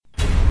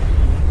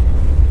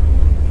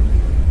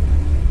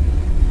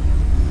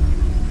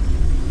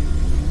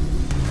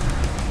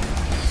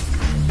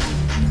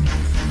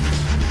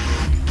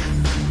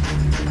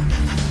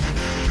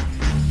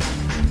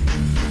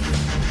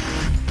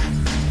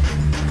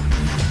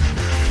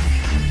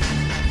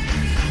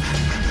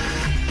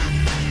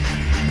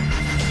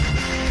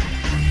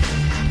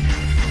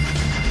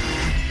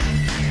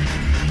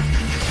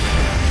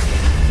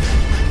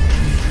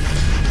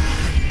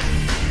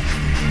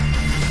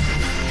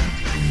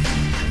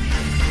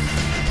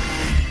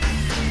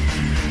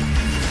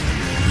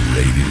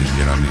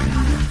morning,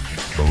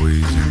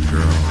 boys and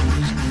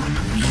girls,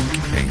 geek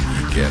and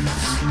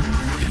geekettes.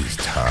 It is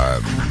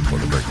time for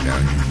the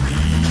breakdown you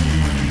need.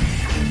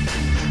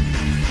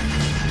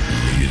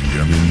 Ladies and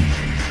gentlemen,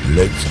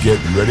 let's get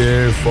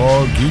ready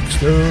for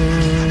Geekster.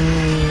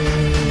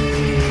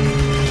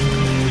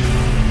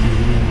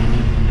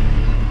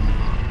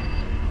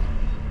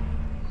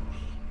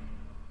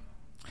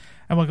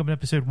 And welcome to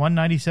episode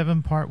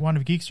 197, part 1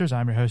 of Geeksters.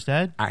 I'm your host,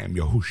 Ed. I am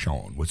your host,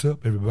 Sean. What's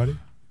up, everybody?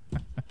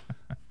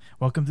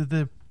 Welcome to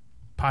the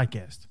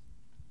podcast.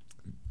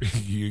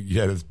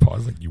 You had this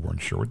pause like you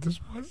weren't sure what this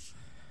was?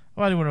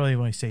 Well, I didn't really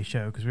want to say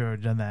show because we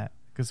already done that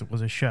because it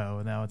was a show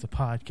and now it's a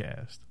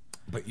podcast.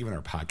 But even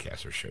our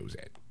podcasts are shows,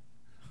 Ed.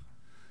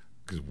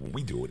 Because when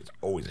we do it, it's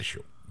always a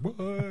show. What?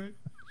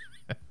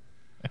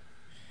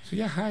 So,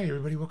 yeah, hi,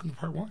 everybody. Welcome to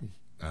part 1.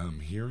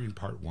 Here in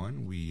part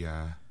 1, we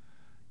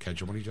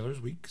catch up on each other's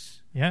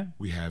weeks. Yeah.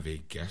 We have a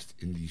guest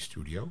in the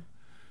studio.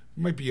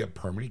 Might be a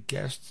permanent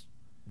guest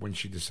when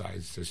she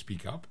decides to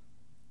speak up.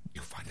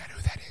 You'll find out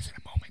who that is in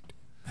a moment.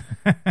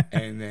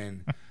 And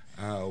then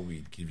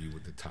we give you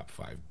what the top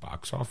 5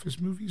 box office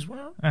movies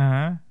were.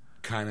 Uh-huh.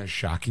 Kind of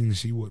shocking to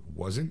see what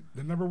wasn't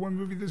the number 1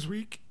 movie this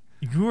week.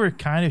 You were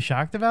kind of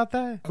shocked about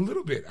that? A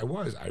little bit. I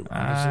was. I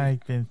honestly, I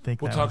didn't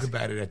think we'll that talk was...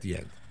 about it at the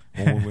end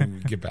when we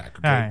get back.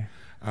 Okay? All right.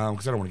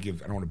 Because I don't want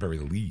to bury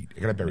the lead. I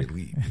got to bury the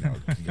lead.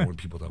 You want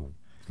people to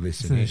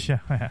listen To the in. show.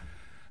 Yeah.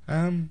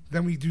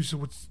 Then we do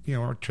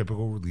our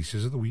typical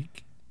releases of the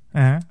week.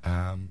 Uh-huh.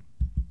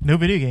 No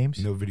video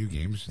games. No video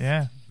games.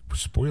 Yeah.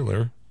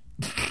 Spoiler.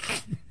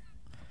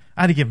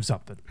 I had to give him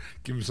something.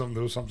 Give them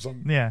something,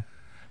 something. Yeah.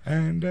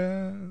 And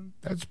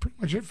that's pretty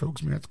much it,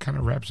 folks. I mean, that kind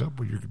of wraps up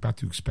what you're about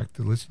to expect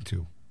to listen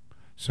to.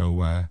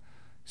 So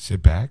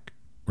sit back,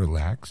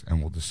 relax, and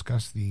we'll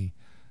discuss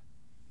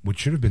what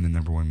should have been the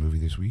number 1 movie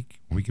this week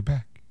when we get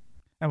back.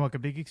 And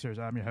welcome to Geeksters.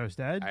 I'm your host,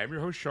 Ed. I am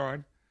your host,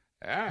 Sean.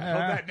 I held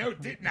that note,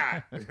 didn't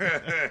I?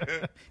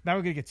 Now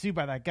we're going to get sued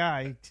by that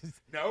guy.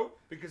 No,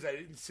 because I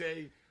didn't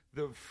say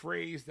the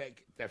phrase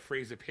that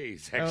phrase that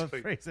pays, actually.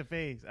 Oh, phrase of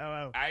face.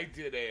 Oh. I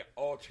did a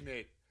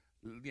alternate,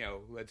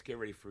 let's get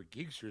ready for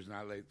Geeksters,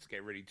 not let's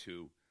get ready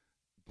to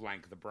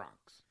blank the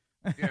Bronx.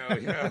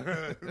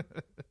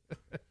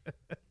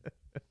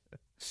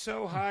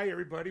 So, hi,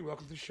 everybody.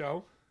 Welcome to the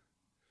show.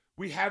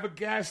 We have a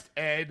guest,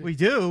 Ed. We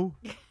do?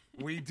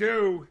 We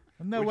do.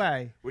 No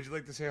way. Would you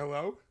like to say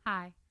hello?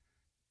 Hi.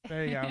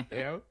 There you go.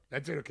 Yeah,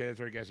 that's it. Okay,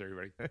 that's our guest,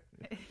 everybody.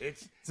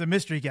 It's a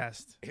mystery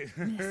guest.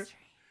 Mystery.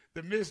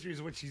 The mystery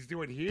is what she's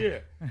doing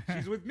here.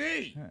 She's with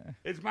me.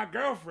 It's my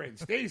girlfriend,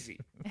 Stacy.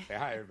 Say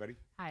hi, everybody.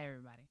 Hi,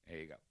 everybody. There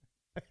you go.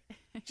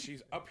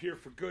 She's up here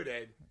for good,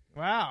 Ed.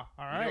 Wow.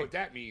 All You know right. what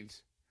that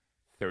means?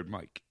 Third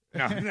mic.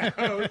 No.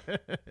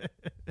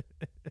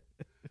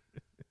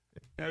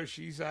 No,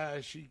 she's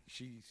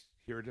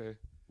here to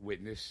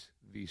witness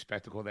the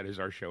spectacle that is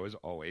our show, as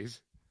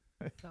always.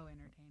 So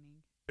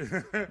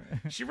entertaining.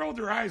 She rolled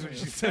her eyes when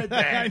she said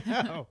that.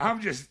 I know.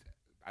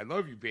 I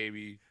love you,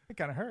 baby. It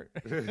kind of hurt.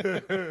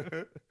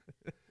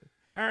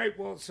 All right,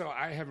 well, so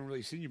I haven't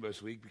really seen you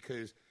most week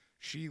because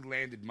she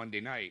landed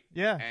Monday night.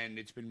 Yeah. And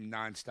it's been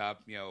nonstop,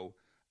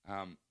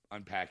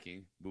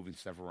 unpacking, moving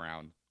stuff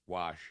around,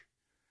 wash.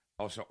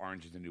 Also,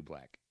 Orange is the New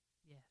Black.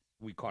 Yes.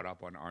 We caught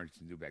up on Orange is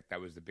the New Black. That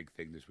was the big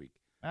thing this week.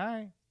 All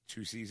right.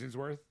 2 seasons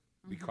worth.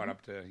 We caught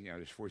up to,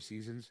 there's 4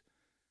 seasons.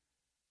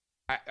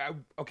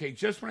 Okay,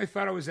 just when I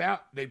thought I was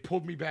out, they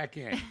pulled me back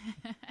in.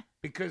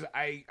 Because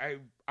I'm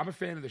a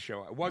fan of the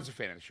show. I was a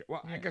fan of the show.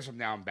 Well, Yeah. I guess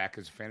I'm back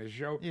as a fan of the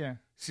show. Yeah.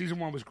 Season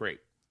 1 was great.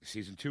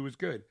 Season 2 was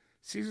good.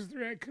 Season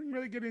 3 I couldn't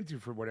really get into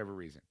for whatever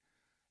reason.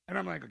 And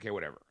I'm like, okay,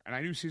 whatever. And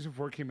I knew Season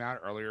 4 came out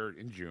earlier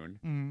in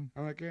June. Mm.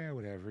 I'm like, yeah,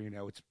 whatever.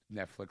 It's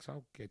Netflix.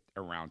 I'll get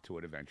around to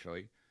it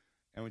eventually.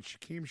 And when she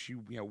came,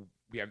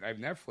 I have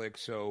Netflix,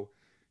 so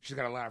she's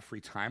got a lot of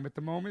free time at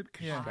the moment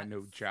because she's got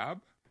no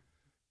job.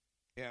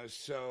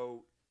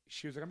 So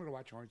she was like, I'm going to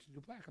watch Orange is the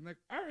New Black. I'm like,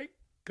 all right,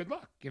 good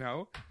luck,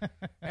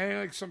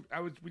 And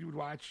we would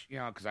watch,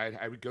 because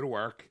I would go to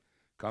work,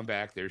 come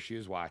back, there she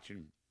is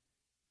watching.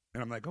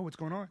 And I'm like, oh, what's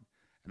going on?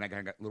 And I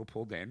got a little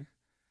pulled in.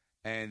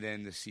 And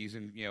then the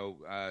season,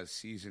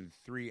 season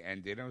 3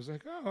 ended. I was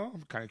like, oh,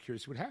 I'm kind of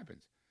curious what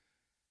happens.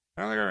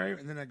 And I'm like, all right.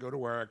 And then I go to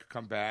work,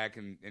 come back,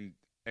 and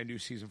I knew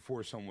season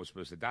 4 someone was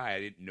supposed to die. I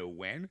didn't know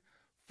when.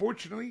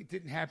 Fortunately, it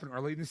didn't happen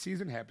early in the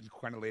season. It happened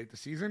kind of late at the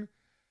season.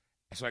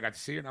 So I got to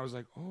see it, and I was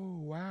like, oh,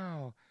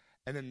 wow.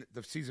 And then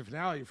the season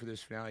finale for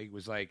this finale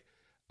was like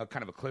a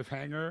kind of a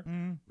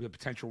cliffhanger with a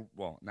potential,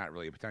 well, not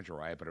really a potential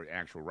riot, but an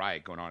actual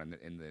riot going on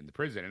in the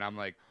prison. And I'm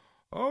like,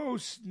 oh,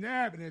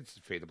 snap. And it's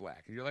fade to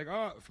black. And you're like,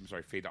 oh, I'm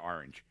sorry, fade to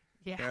orange.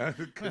 Yeah.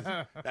 Because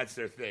that's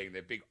their thing,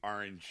 that big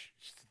orange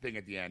thing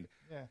at the end.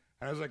 Yeah.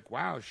 And I was like,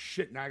 wow,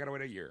 shit, now I got to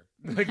wait a year.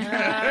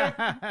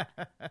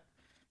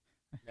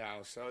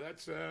 So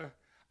that's,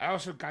 I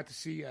also got to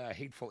see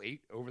Hateful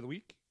Eight over the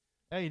week.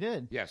 Oh, you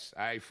did? Yes,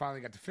 I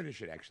finally got to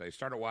finish it, actually. I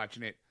started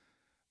watching it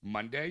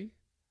Monday,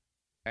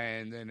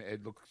 and then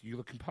you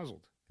looking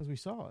puzzled. Because we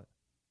saw it.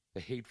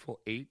 The Hateful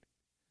Eight.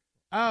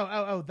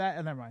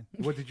 That. Never mind.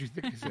 What did you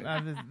think you said?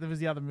 There was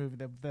the other movie,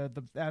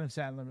 the Adam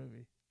Sandler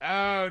movie.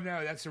 Oh,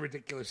 no, that's The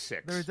Ridiculous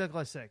Six. The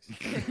Ridiculous Six.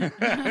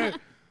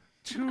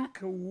 Two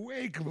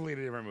way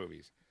completely different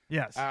movies.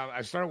 Yes.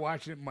 I started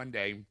watching it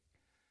Monday,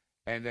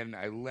 and then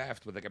I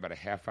left with like about a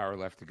half hour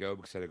left to go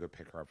because I had to go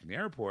pick her up from the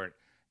airport.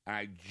 And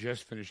I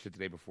just finished it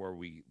today before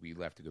we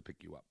left to go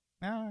pick you up.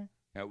 All right.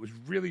 Now, it was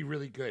really,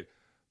 really good.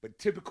 But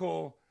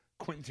typical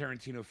Quentin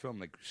Tarantino film,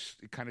 like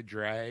it kind of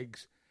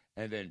drags,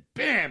 and then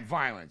bam,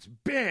 violence,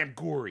 bam,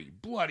 gory,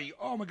 bloody.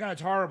 Oh my God,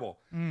 it's horrible.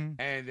 And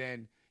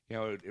then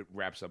it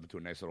wraps up into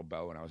a nice little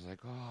bow, and I was like,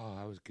 oh,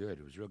 that was good.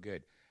 It was real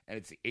good. And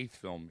it's the 8th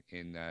film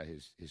in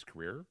his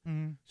career.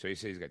 So he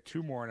says he's got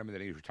 2 more in him, and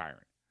then he's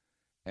retiring.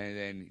 And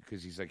then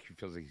because he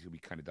feels like he's gonna be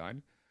kind of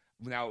done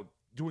now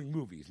doing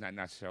movies, not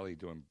necessarily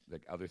doing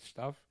like other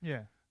stuff.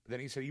 Yeah. But then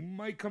he said he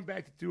might come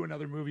back to do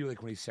another movie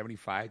like when he's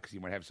 75 because he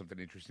might have something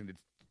interesting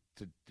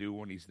to do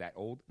when he's that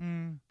old.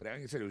 But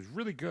like I said, it was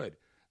really good.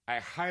 I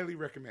highly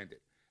recommend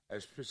it.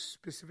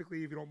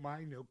 Specifically, if you don't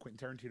mind,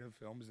 Quentin Tarantino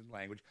films and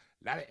language,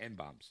 a lot of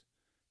N-bombs.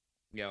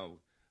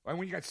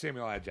 When you got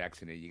Samuel L.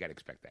 Jackson in it, you got to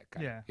expect that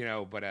kind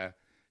of. But it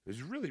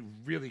was really,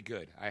 really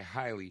good. I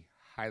highly,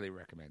 highly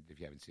recommend it if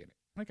you haven't seen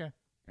it. Okay.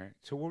 All right.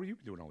 So what were you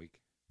doing all week?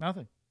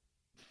 Nothing.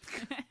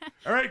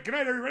 All right. Good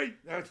night, everybody.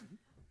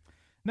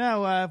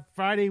 No,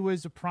 Friday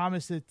was a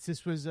promise that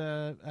this was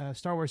a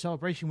Star Wars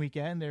celebration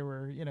weekend. They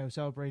were,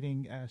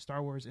 celebrating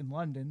Star Wars in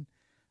London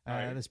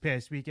this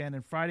past weekend.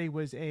 And Friday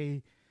was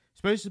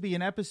supposed to be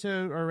an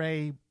episode or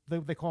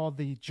they call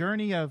the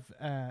Journey of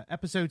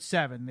Episode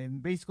 7.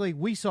 And basically,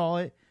 we saw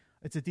it.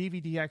 It's a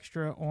DVD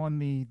extra on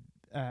the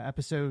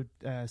Episode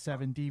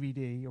 7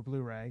 DVD or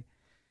Blu-ray.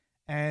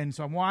 And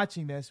so I'm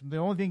watching this. The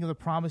only thing is the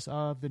promise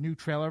of the new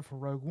trailer for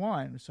Rogue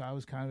One. So I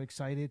was kind of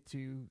excited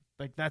to,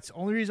 that's the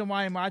only reason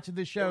why I'm watching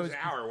this show. It was an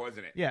hour,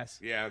 wasn't it? Yes.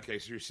 Yeah, okay.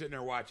 So you're sitting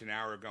there watching an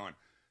hour going,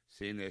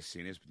 seeing this,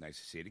 but nice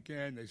to see it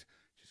again.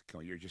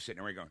 You're just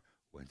sitting there going,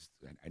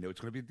 I know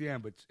it's going to be at the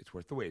end, but it's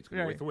worth the wait. It's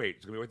going to be worth the wait.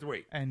 It's going to be worth the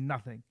wait. And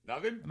nothing.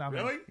 Nothing?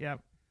 Really? Yep.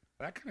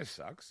 That kind of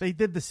sucks. They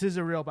did the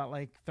scissor reel about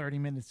 30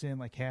 minutes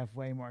in,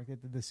 halfway mark. They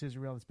did the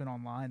scissor reel that's been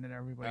online and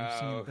everybody's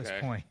seen at this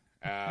point.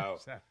 Oh,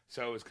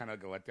 so it was kind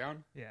of like a letdown?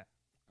 Yeah.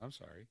 I'm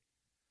sorry.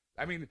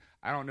 I mean,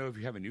 I don't know if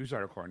you have a news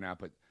article or not,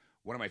 but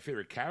one of my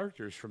favorite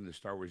characters from the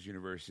Star Wars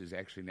universe is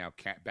actually now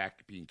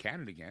back being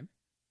canon again.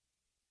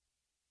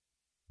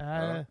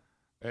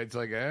 It's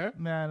like, No,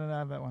 I don't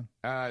have that one.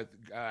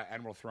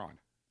 Admiral Thrawn.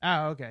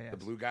 Oh, okay, yes. The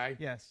blue guy?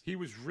 Yes. He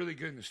was really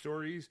good in the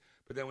stories,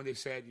 but then when they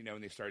said,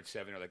 when they started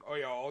 7, they're like, oh,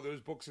 yeah, all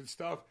those books and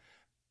stuff,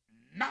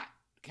 not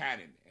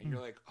canon. And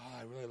you're like, oh,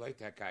 I really like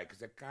that guy, because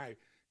that guy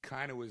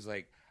kind of was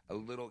like a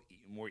little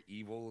more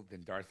evil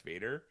than Darth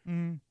Vader.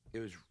 It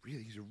was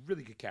he's a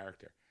really good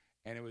character.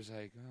 And it was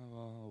like,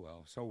 oh,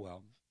 well, so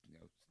well.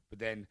 But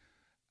then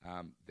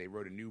they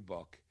wrote a new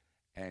book,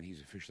 and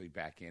he's officially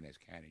back in as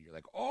canon. You're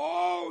like,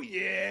 oh,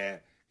 yeah.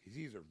 Because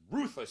he's a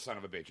ruthless son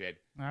of a bitch, Ed.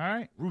 All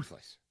right.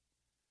 Ruthless.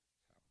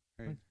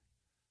 All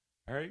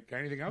right. Got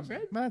anything else,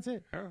 Ed? That's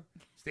it.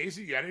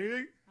 Stacy, you got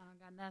anything? I don't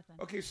got nothing.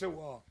 Okay,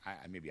 so,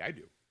 maybe I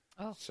do.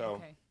 Oh, so,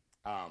 okay.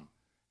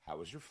 How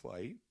was your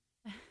flight?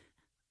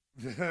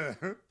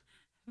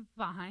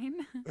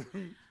 Fine.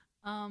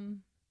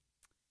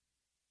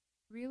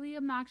 Really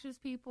obnoxious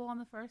people on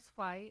the first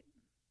flight.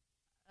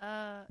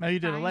 No, you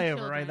did a layover,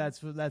 children. right?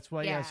 That's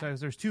why. Yeah. So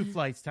there's 2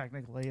 flights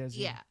technically.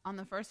 On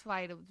the first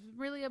flight, it was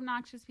really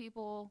obnoxious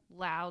people,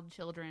 loud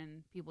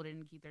children. People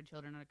didn't keep their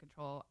children under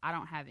control. I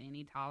don't have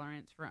any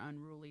tolerance for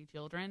unruly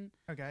children.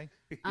 Okay.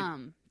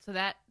 So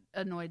that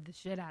annoyed the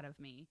shit out of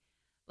me.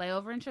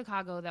 Layover in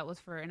Chicago, that was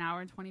for an hour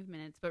and 20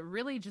 minutes, but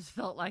really just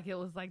felt like it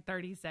was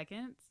 30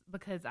 seconds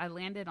because I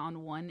landed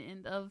on one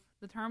end of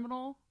the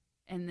terminal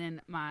and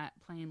then my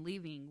plane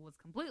leaving was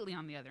completely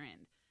on the other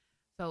end.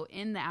 So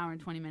in the hour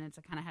and 20 minutes,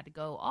 I kind of had to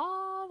go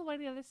all the way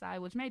to the other side,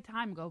 which made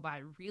time go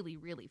by really,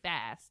 really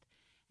fast.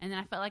 And then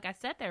I felt like I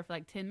sat there for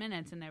 10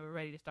 minutes and they were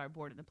ready to start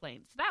boarding the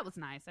plane. So that was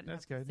nice. I didn't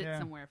have to sit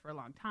somewhere for a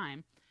long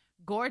time.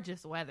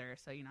 Gorgeous weather,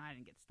 so, I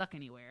didn't get stuck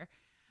anywhere.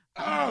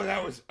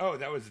 That was ow.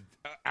 That was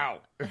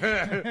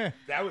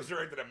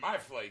directed at my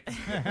flight.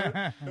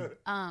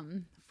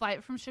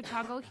 Flight from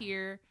Chicago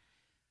here.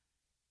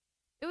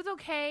 It was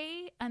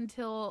okay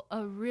until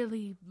a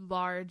really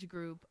large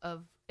group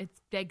of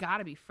they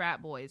gotta be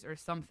frat boys or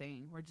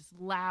something. Were just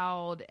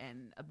loud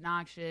and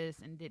obnoxious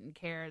and didn't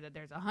care that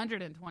there's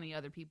 120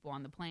 other people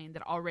on the plane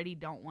that already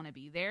don't want to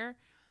be there.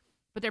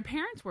 But their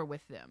parents were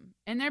with them.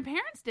 And their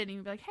parents didn't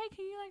even be like, hey,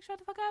 can you shut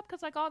the fuck up?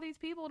 Because all these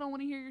people don't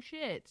want to hear your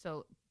shit.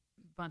 So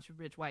bunch of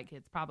rich white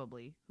kids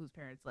probably whose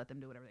parents let them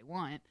do whatever they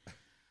want.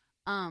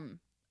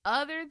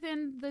 Other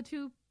than the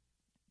 2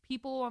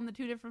 people on the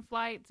 2 different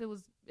flights, it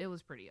was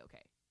pretty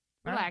okay.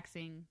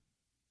 Relaxing.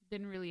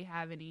 Didn't really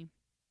have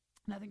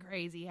nothing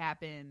crazy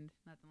happened.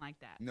 Nothing like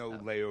that. No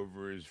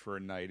layovers for a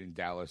night in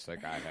Dallas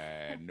like I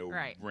had. No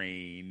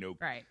rain. No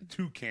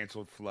 2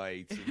 canceled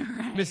flights.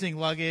 Missing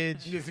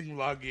luggage.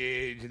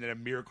 And then a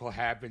miracle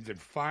happens and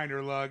find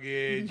her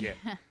luggage.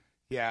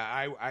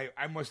 Yeah,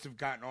 I must have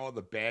gotten all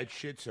the bad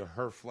shit, so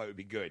her flight would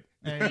be good.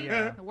 There you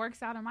go. It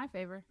works out in my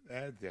favor.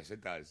 Yes,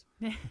 it does.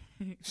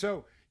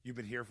 So you've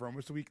been here for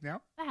almost a week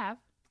now, I have.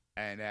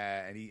 and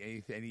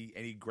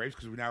any gripes?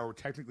 Because we're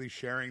technically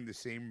sharing the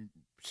same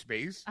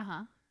space.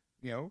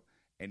 You know,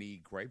 any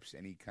gripes?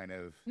 Any kind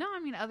of? No, I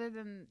mean, other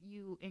than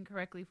you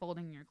incorrectly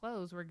folding your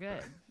clothes, we're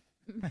good.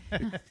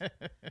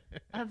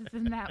 Other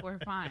than that, we're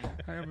fine.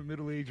 I am a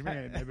middle-aged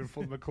man. I've been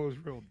folding my clothes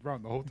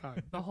around the whole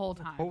time. The whole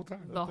time.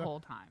 The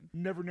whole time.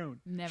 Never known.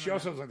 Never. She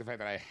also doesn't like the fact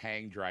that I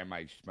hang dry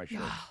my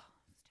shirt.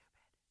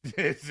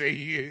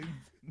 See,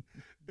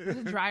 It's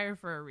a dryer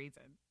for a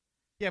reason.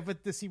 Yeah, but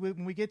see,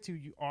 when we get to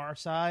our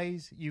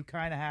size, you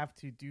kind of have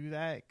to do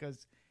that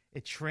because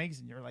it shrinks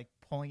and you're like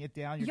pulling it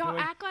down. Y'all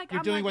act like you're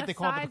I'm doing like what they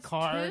call the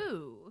card.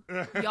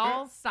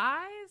 Y'all's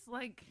size,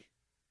 like.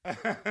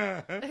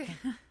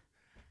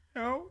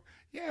 No,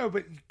 yeah,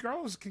 but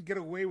girls can get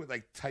away with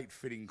like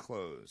tight-fitting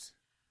clothes.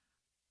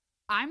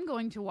 I'm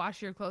going to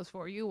wash your clothes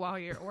for you while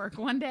you're at work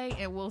one day,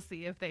 and we'll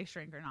see if they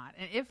shrink or not.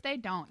 And if they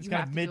don't, He's you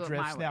got have to do it my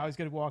mid-drifts way. now. He's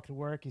going to walk to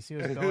work. You see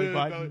his belly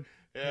button.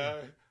 Yeah.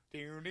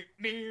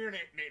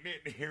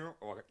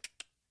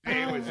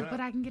 But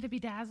I can get a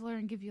bedazzler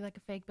and give you like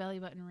a fake belly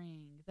button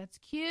ring. That's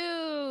cute.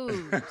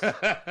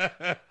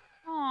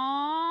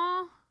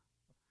 Aww.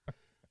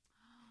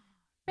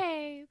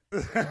 Babe.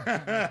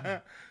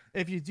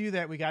 If you do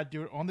that, we got to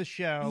do it on the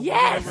show.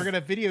 Yes! We're gonna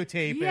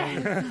videotape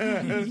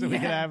it so we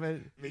can have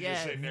it. Me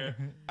just sitting there.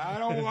 I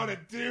don't want to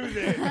do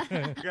this.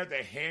 You got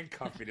to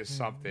handcuff me to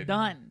something.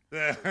 Done.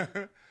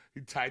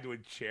 You tied to a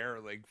chair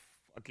like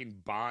fucking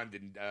Bond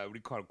and what do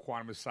you call it,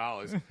 Quantum of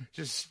Solace,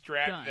 just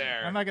strapped Done.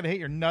 there. I'm not gonna hit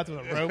your nuts with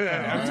a rope.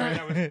 I was trying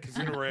that with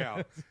Casino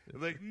Royale.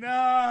 Like,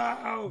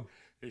 no!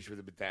 And she was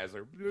a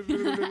bedazzler.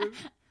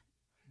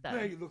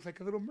 Yeah, you look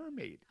like a little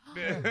mermaid.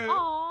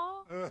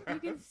 Aw, you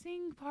can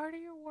sing part of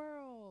your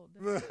world.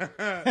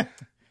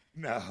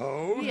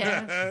 No.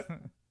 Yes.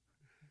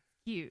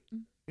 Cute.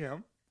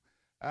 You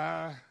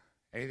know.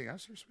 Anything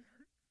else, here,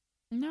 sweetheart?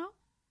 No.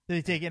 Did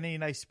you take any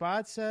nice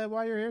spots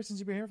while you're here? Since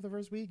you've been here for the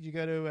first week, did you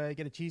go to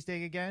get a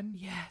cheesesteak again?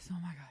 Yes. Oh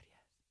my God.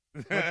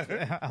 Yes.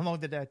 How long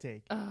did that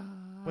take?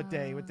 What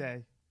day?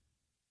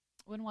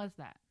 When was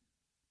that?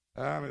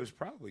 It was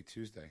probably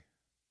Tuesday.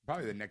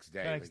 Probably the next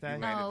day. Next day? You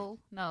landed-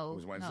 No. It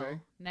was Wednesday? No.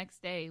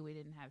 Next day, we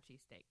didn't have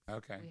cheesesteaks.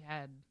 Okay. We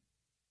had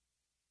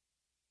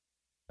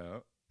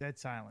Dead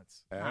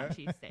silence. not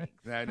cheesesteaks.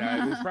 No, it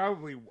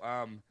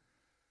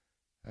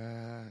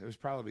was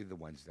probably the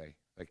Wednesday,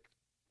 like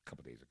a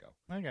couple days ago.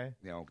 Okay.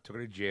 You know, took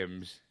her to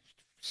Jim's,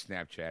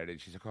 Snapchatted,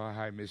 and she's like, "Oh,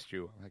 hi, I missed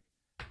you." I'm like,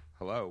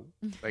 "Hello,"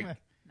 like No.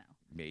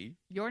 me.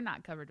 You're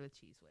not covered with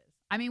Cheese Whiz.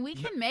 I mean, we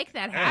can make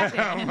that happen.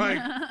 I'm like,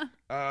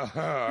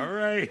 all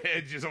right.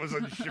 And just all of a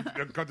sudden shifted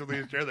uncomfortably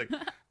in his chair, like,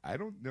 I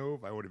don't know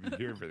if I want to be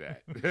here for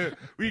that.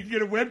 We can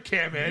get a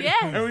webcam in,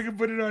 Yes. and we can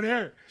put it on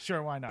air.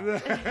 Sure, why not?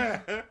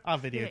 I'll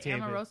videotape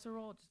Emma it. roaster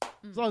roll.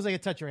 As long as I can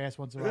touch your ass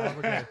once in a while,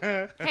 we're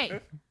good. Hey,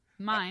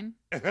 mine.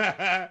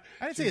 I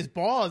didn't say his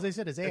balls. I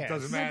said his ass.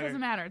 doesn't That matter. doesn't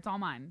matter. It's all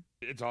mine.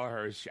 It's all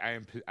hers. I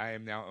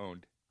am now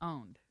owned.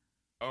 Owned.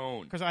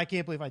 Because I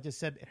can't believe I just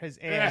said his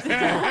ass.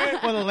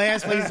 One of the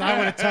last places I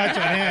want to touch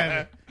on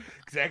him.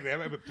 Exactly. I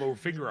might blow a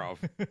finger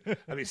off.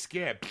 I'd be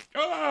scared.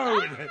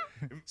 Oh!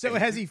 So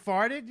has he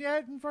farted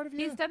yet in front of you?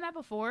 He's done that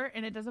before,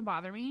 and it doesn't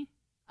bother me.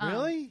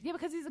 Really? Yeah,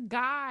 because he's a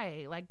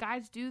guy. Like,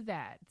 guys do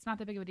that. It's not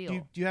that big of a deal.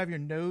 Do you have your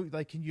nose?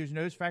 Like, can your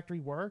nose factory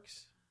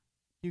works?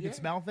 You can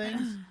smell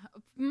things.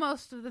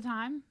 Most of the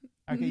time.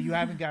 Okay, you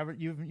haven't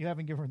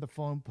given her the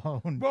phone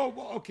bone. Well,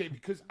 okay,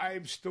 because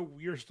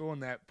we're still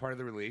in that part of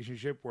the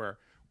relationship where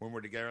when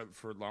we're together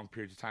for long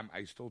periods of time,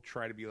 I still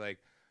try to be like,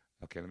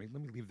 okay, let me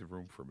leave the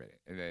room for a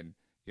minute, and then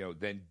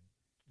then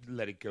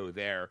let it go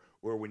there.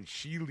 Or when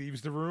she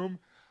leaves the room,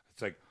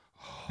 it's like,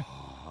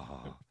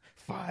 oh,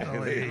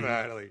 finally.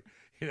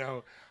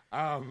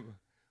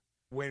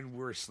 When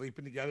we're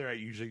sleeping together, I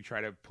usually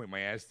try to point my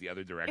ass the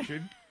other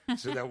direction,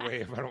 so that way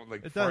if I don't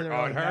It fart doesn't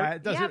on really her.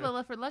 matter. Yeah,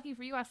 but for lucky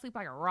for you, I sleep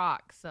like a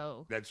rock,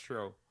 so That's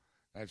true.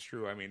 I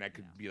mean, I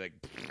could be like,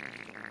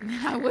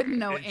 I wouldn't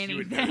know and she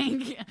would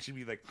anything. she'd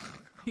be like,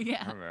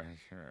 Yeah,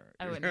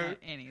 I wouldn't know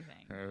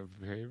anything.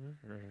 Baby,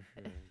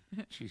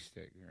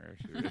 cheesesteak.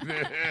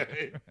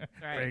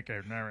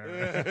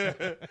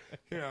 Right.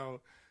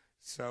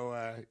 So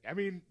I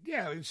mean,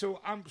 yeah. So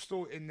I'm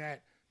still in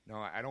that. No,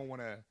 I don't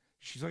want to.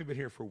 She's only been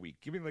here for a week.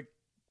 Give me like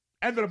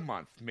end of the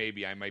month,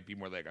 maybe I might be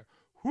more like a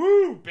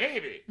whoo,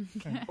 baby,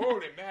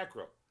 holy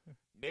mackerel,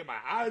 made my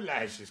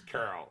eyelashes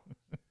curl.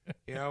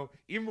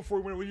 Even before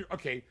we went with you.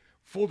 Okay,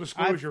 full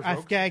disclosure, I've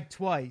folks. gagged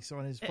twice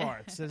on his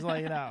farts. Just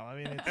let you know. I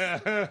mean,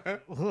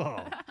 it's,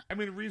 I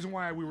mean, the reason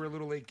why we were a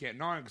little late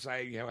getting on because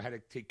I had to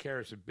take care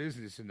of some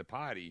business in the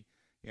potty,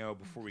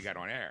 before we got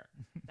on air.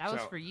 That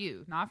was for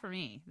you, not for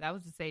me. That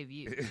was to save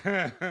you.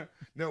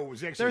 No, it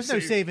was actually. There's no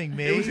saving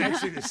me. It was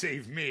actually to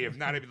save me. If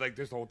not, I'd be like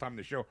this the whole time in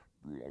the show.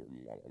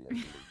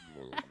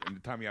 And the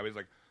time I was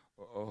like,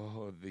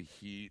 oh, the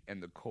heat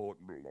and the cold.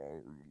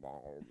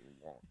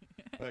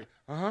 Like,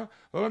 oh,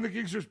 and the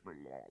gigs just. I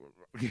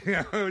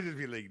would just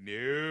be like,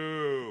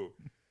 no.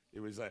 It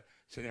was like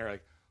sitting there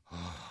like,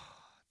 oh,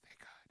 thank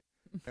God.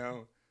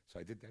 No. So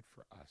I did that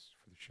for us,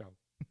 for the show.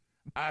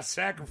 I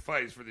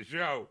sacrificed for the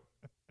show.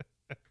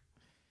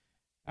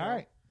 All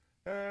right.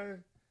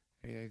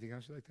 Anything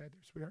else you like to add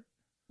there, sweetheart?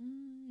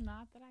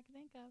 Not that I can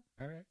think of.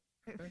 All right.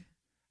 Okay.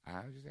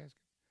 I was just asking.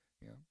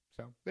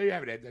 So there you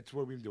have it, Ed. That's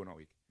what we've been doing all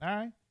week. All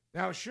right.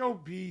 Now, show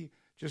B,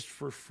 just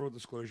for full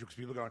disclosure, because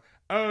people are going,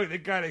 oh, they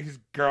got his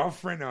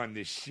girlfriend on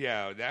this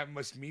show. That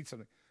must mean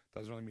something.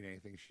 Doesn't really mean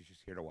anything. She's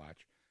just here to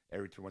watch.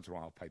 Every once in a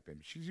while, I'll pipe in.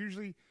 She's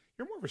usually,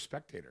 you're more of a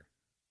spectator.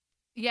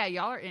 Yeah,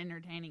 y'all are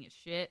entertaining as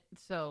shit,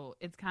 so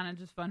it's kind of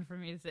just fun for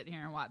me to sit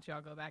here and watch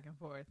y'all go back and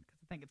forth because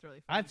I think it's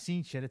really fun. I've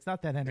seen shit. It's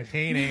not that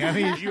entertaining. I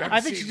mean,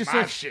 I think seen she just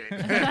my said shit.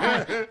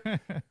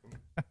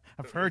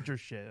 I've heard your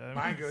shit.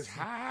 Mine goes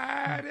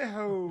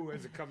hi-de-ho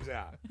as it comes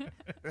out.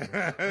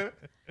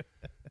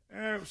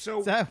 So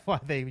is that why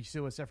they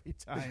sue us every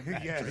time?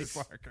 Yes. Trey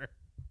Parker.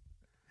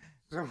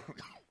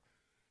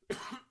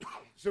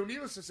 So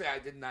needless to say, I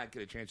did not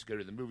get a chance to go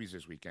to the movies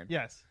this weekend.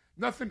 Yes.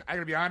 Nothing. I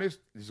gotta be honest.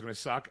 This is gonna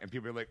suck, and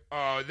people are like,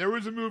 "Oh, there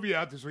was a movie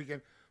out this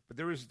weekend," but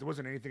there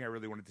wasn't anything I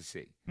really wanted to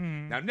see.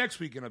 Now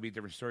next weekend will be a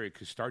different story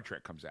because Star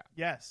Trek comes out.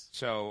 Yes.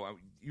 So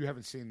you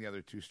haven't seen the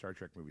other two Star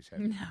Trek movies, have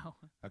you? No.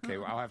 Okay.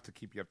 Well, I'll have to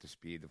keep you up to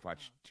speed to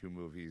watch two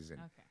movies, and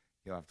Okay.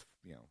 you'll have to,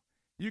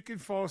 you can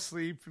fall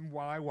asleep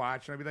while I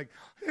watch, and I'll be like,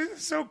 "This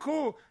is so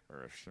cool."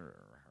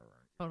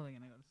 Totally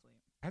gonna go to sleep.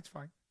 That's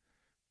fine.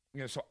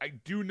 So I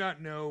do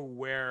not know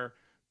where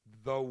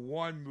the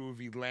one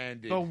movie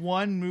landed. The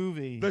one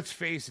movie. Let's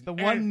face it. The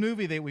one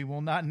movie that we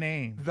will not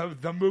name.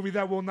 The movie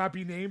that will not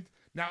be named.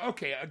 Now,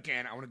 okay,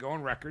 again, I want to go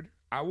on record.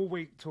 I will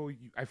wait until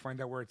I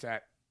find out where it's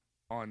at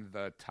on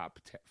the top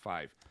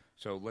 5.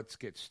 So let's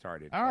get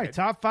started. All right, Ed?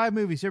 top 5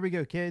 movies. Here we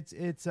go, kids.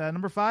 It's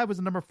number 5 was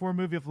the number 4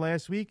 movie of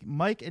last week.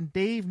 Mike and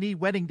Dave Need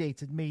Wedding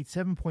Dates. It made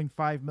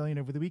 $7.5 million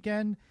over the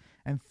weekend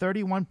and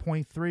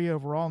 $31.3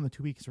 overall in the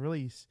 2 weeks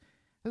release.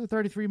 It's a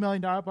 $33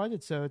 million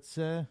budget, so it's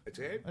That's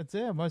it? That's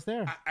it. Almost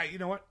there. You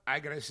know what?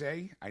 I got to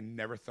say, I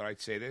never thought I'd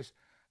say this.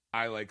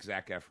 I like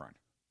Zac Efron.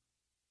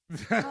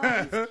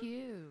 Oh, he's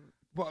cute.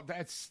 Well,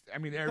 that's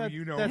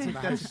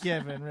that's a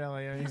given,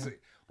 really. I mean,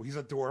 he's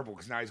adorable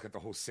because now he's got the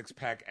whole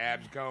 6-pack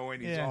abs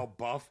going. He's all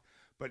buff.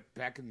 But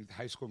back in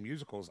High School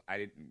Musicals, I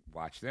didn't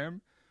watch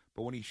them.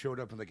 But when he showed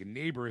up in like in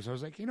Neighbors, I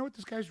was like, you know what?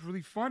 This guy's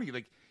really funny.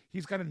 Like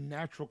he's got a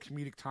natural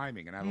comedic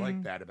timing, and I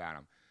like that about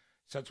him.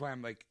 So that's why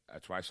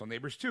I saw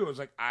Neighbors 2. I was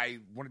like, I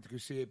wanted to go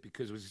see it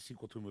because it was a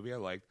sequel to a movie I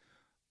liked.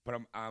 But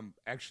I'm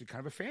actually kind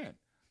of a fan.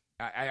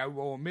 I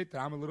will admit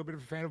that I'm a little bit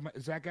of a fan of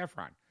Zac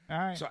Efron. all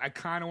right. So I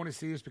kind of want to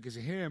see this because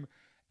of him.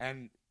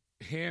 And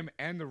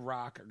The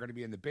Rock are going to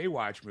be in the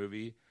Baywatch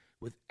movie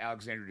with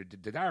Alexander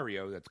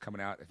Daddario that's coming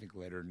out, I think,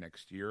 later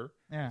next year.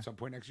 Yeah. At some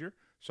point next year.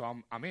 So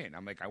I'm in.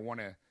 I'm like, I want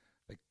to,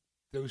 like,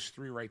 those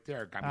 3 right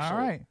there got me All sold.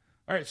 right.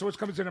 All right, so what's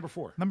coming to number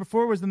 4? Number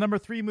 4 was the number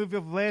 3 movie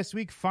of last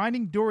week,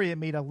 Finding Dory. It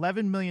made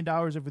 $11 million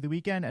over the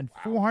weekend and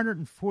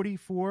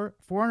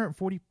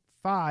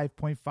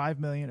 $445.5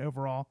 million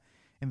overall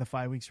in the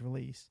 5 weeks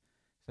release.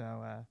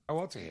 So,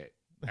 well, it's a hit.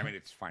 I mean,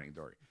 it's Finding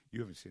Dory. You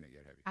haven't seen it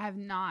yet, have you? I have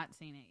not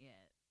seen it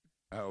yet.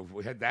 Oh,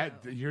 we had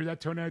that. You hear that,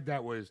 Tony?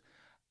 That was,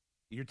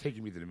 you're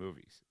taking me to the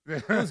movies.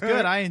 it was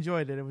good. I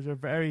enjoyed it. It was a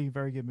very,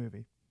 very good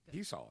movie.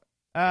 He saw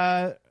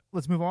it.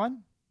 Let's move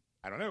on.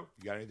 I don't know.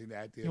 You got anything to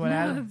add to it? You want to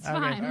add? It's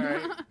fine. All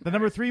right. The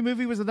number 3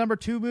 movie was the number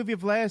 2 movie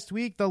of last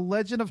week, The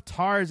Legend of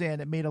Tarzan.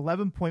 It made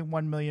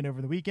 $11.1 million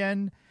over the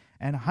weekend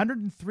and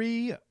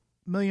 $103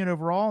 million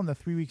overall in the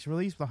 3 weeks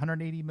release with a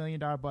 $180 million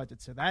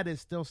budget. So that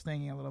is still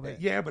stinging a little bit.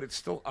 Yeah, but it's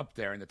still up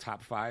there in the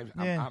top 5.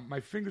 Yeah.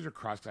 My fingers are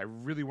crossed. I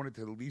really wanted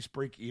to at least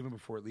break even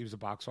before it leaves the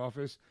box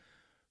office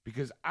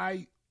because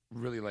I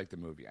really liked the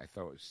movie. I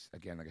thought it was,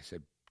 again, like I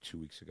said 2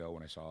 weeks ago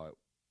when I saw it,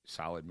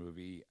 solid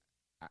movie.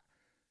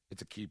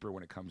 It's a keeper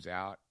when it comes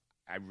out.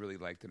 I really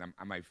liked it.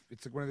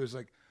 It's like one of those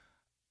like,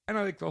 and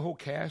I like the whole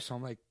cast. So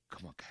I'm like,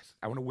 come on, guys,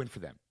 I want to win for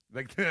them.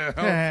 Like, all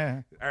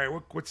right,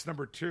 what's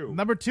number 2?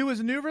 Number 2 is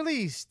a new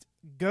release,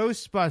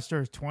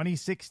 Ghostbusters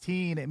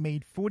 2016. It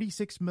made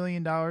 $46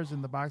 million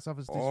in the box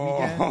office this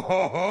weekend,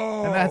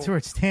 and that's where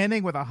it's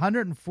standing with a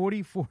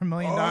 $144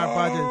 million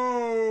budget.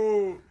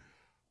 Oh,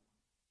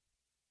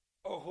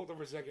 hold on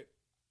for a second.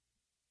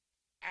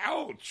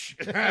 Ouch.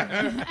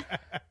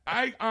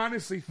 I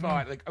honestly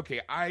thought, like, okay,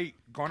 I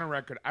go on a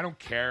record. I don't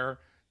care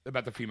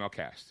about the female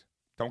cast.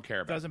 Don't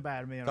care about Doesn't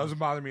bother me at all. Doesn't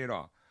bother me at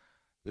all.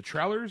 The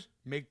trailers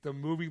make the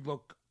movie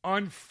look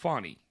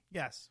unfunny.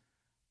 Yes.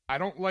 I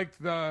don't like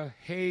the,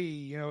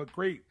 hey,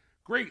 great,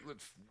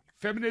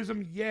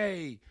 feminism,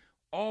 yay.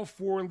 All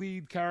 4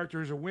 lead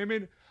characters are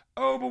women.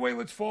 Oh, but wait,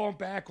 let's fall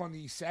back on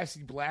the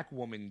sassy black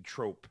woman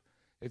trope.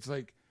 It's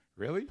like,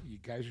 really? You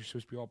guys are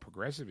supposed to be all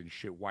progressive and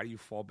shit. Why do you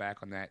fall back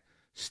on that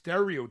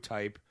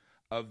stereotype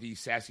of the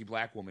sassy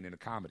black woman in a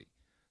comedy?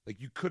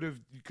 Like, you could have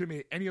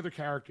made any other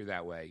character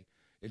that way.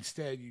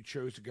 Instead, you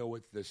chose to go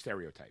with the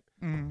stereotype.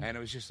 And it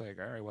was just like,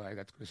 all right, well,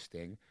 that's going to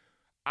sting.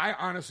 I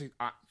honestly,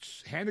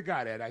 hand to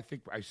God, Ed, I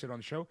think I said on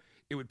the show,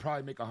 it would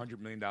probably make $100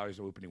 million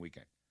the opening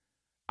weekend.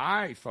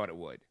 I thought it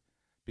would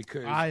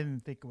because I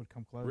didn't think it would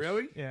come close.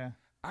 Really? Yeah.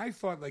 I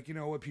thought, like, you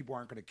know what, people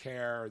aren't going to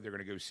care. They're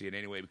going to go see it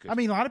anyway. Because I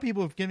mean, a lot of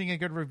people have given it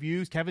good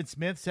reviews. Kevin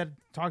Smith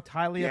talked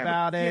highly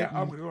about it. Yeah,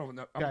 I'm going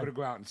to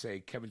go out and say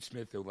Kevin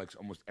Smith who likes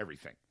almost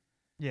everything.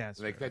 Yeah,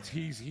 like that's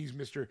he's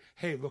Mr.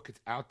 Hey, look, it's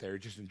out there.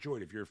 Just enjoy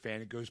it. If you're a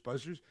fan of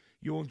Ghostbusters,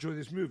 you'll enjoy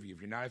this movie. If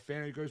you're not a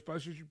fan of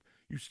Ghostbusters,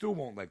 you still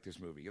won't like this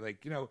movie.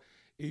 Like, you know,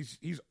 he's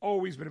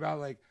always been about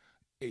like,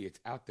 hey, it's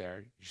out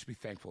there. You should be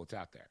thankful it's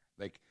out there.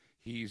 Like,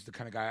 he's the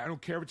kind of guy. I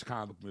don't care if it's a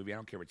comic book movie. I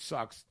don't care if it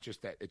sucks.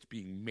 Just that it's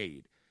being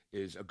made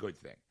is a good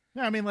thing.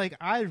 Yeah, I mean, like,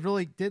 I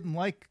really didn't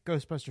like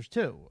Ghostbusters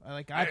 2.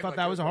 I thought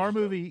that was a horror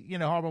movie,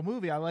 horrible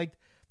movie. I liked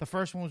the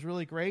first one was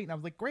really great, and I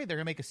was like, great, they're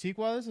gonna make a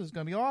sequel. This is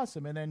gonna be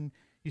awesome. And then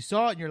you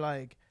saw it, and you're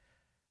like,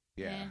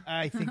 yeah,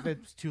 I think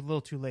that's too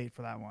late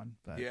for that one.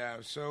 But yeah,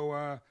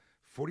 so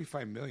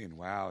 $45 million.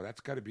 Wow, that's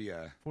got to be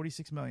a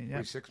 $46 million. Yeah,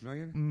 $46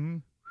 million. Mm-hmm.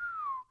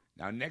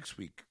 Now next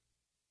week,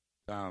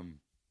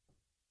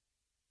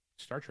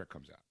 Star Trek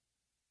comes out.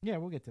 Yeah,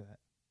 we'll get to that.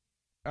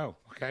 Oh,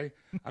 okay.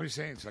 I'm just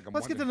saying, it's like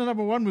let's get to the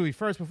number one movie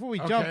first before we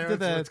jump to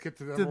let's get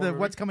to the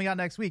what's coming out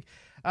next week.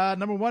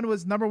 Number one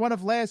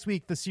of last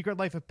week, The Secret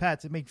Life of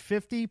Pets. It made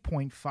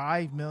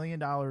 $50.5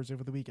 million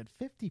over the weekend.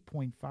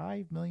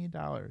 $50.5 million.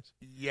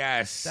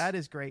 Yes, that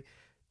is great.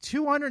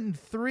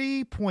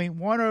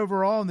 203.1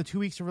 overall in the 2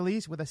 weeks of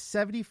release with a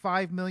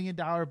 $75 million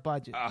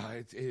budget.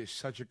 It is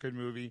such a good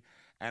movie,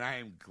 and I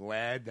am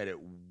glad that it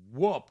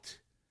whooped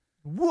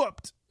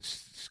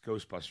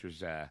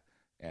Ghostbusters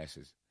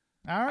asses.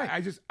 All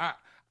right.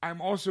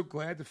 I'm also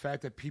glad the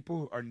fact that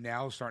people are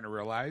now starting to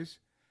realize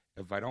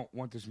if I don't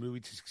want this movie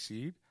to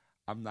succeed,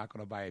 I'm not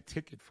going to buy a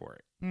ticket for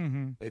it.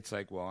 Mm-hmm. It's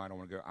like, well, I don't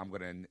want to go. I'm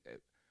going to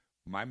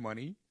my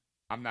money.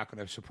 I'm not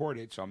going to support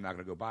it, so I'm not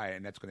going to go buy it.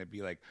 And that's going to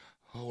be like,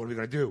 oh, what are we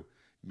going to do?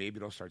 Maybe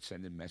they'll start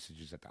sending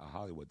messages at the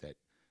Hollywood that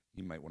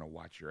you might want to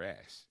watch your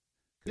ass.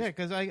 Yeah,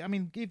 because I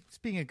mean,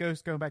 speaking of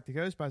going back to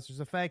Ghostbusters,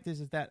 the fact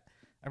is that,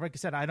 like I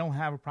said, I don't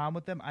have a problem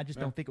with them. I just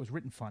don't think it was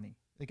written funny.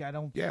 Like, I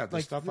don't. Yeah,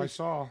 the stuff I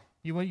saw.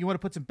 You want to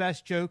put some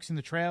best jokes in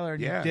the trailer,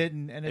 and you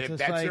didn't. And it's if just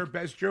that's like, their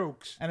best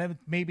jokes. And then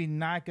maybe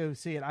not go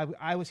see it.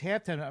 I was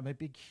half time. I'm a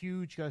big,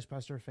 huge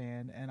Ghostbuster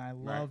fan, and I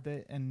loved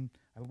it. And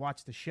I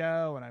watched the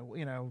show,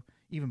 and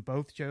even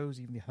both shows,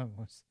 even the other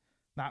one was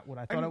not what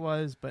I thought it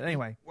was. But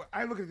anyway,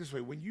 I look at it this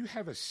way: when you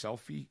have a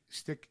selfie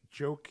stick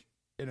joke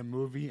in a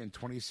movie in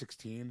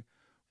 2016,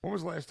 when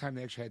was the last time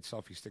they actually had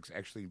selfie sticks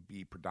actually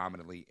be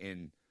predominantly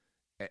in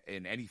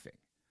anything?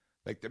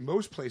 Like,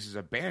 most places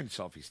have banned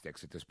selfie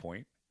sticks at this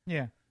point.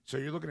 Yeah. So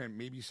you're looking at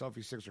maybe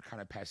selfie sticks are kind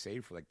of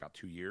passé for like about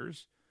 2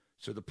 years.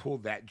 So to pull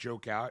that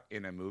joke out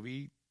in a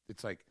movie,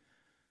 it's like,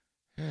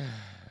 all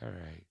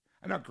right.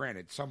 And now,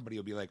 granted, somebody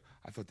will be like,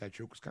 I thought that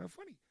joke was kind of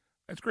funny.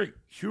 That's great.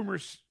 Humor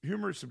is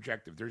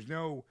subjective. There's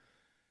no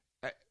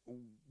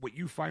what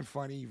you find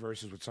funny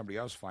versus what somebody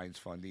else finds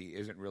funny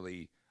isn't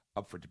really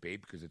up for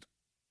debate because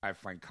I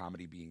find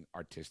comedy being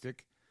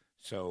artistic.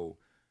 So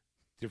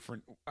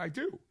different. I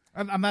do.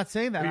 I'm not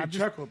saying that. You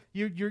chuckled.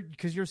 You're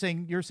because you're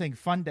saying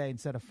fun day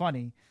instead of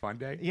funny. Fun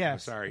day? Yeah. Oh,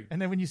 sorry.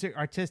 And then when you say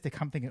artistic,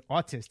 I'm thinking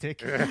autistic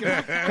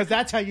because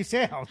that's how you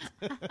sound.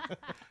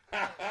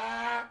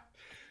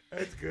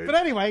 That's good. But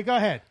anyway, go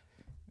ahead.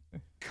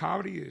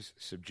 Comedy is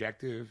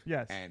subjective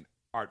and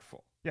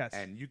artful. Yes.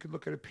 And you can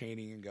look at a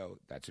painting and go,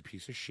 that's a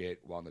piece of shit,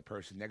 while the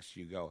person next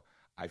to you go,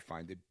 I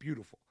find it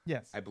beautiful.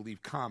 Yes. I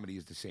believe comedy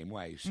is the same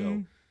way.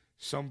 So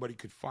somebody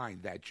could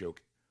find that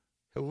joke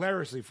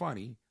hilariously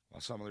funny,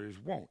 while some others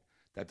won't.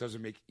 That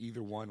doesn't make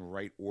either one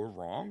right or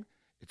wrong.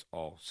 It's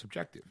all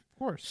subjective. Of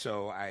course.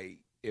 So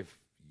if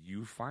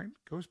you find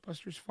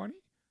Ghostbusters funny,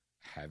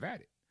 have at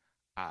it.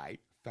 I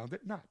found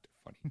it not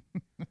funny.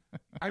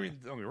 I mean,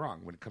 don't get me wrong.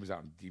 When it comes out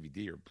on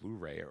DVD or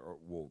Blu-ray, or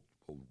we'll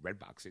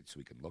Redbox it so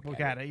we can look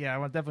at it. Yeah,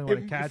 I definitely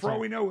want to catch it. For all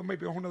we know, it might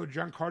be a whole other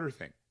John Carter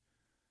thing.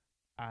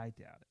 I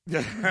doubt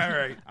it. All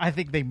right. I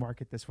think they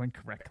market this one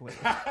correctly.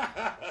 All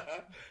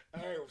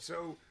right.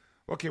 So,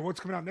 okay,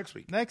 what's coming out next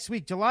week? Next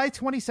week, July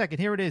 22nd.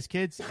 Here it is,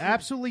 kids.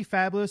 Absolutely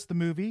Fabulous, the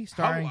movie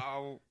starring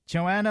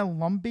Joanna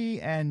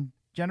Lumby and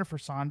Jennifer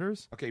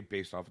Saunders. Okay,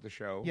 based off of the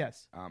show.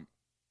 Yes.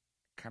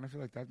 Kind of feel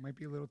like that might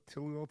be a little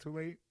too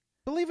late.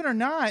 Believe it or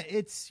not,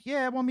 it's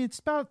it's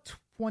about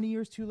 20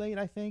 years too late,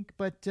 I think.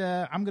 But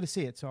I'm going to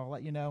see it, so I'll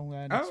let you know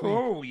next week.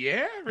 Oh,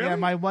 yeah? Really? Yeah,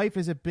 my wife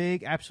is a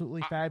big,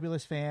 absolutely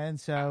fabulous fan.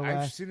 So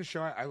I've seen the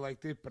show. I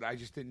liked it, but I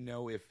just didn't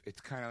know if it's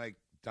kind of like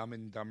Dumb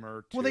and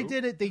Dumber 2. Well, they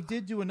did it. They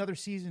did do another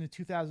season in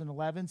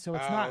 2011, so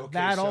it's not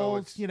that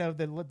old.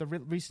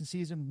 The recent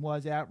season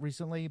was out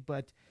recently,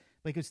 but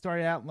like it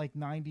started out in like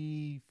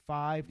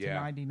 95 to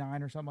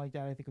 99 or something like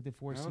that. I think it did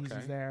 4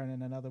 seasons there, and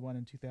then another one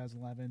in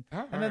 2011.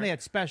 And then they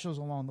had specials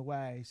along the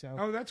way.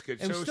 So that's good.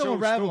 It was still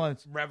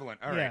relevant. Relevant.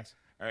 All right. Yes.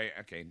 All right.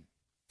 Okay.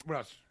 What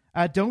else?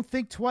 Don't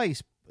Think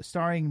Twice,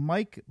 starring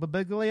Mike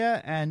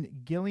Birbiglia and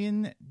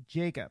Gillian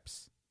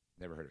Jacobs.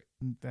 Never heard of it.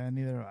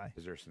 Neither have I.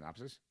 Is there a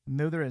synopsis?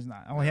 No, there is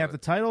not. I only have the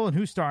title and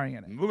who's starring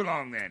in it. Move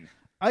along then.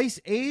 Ice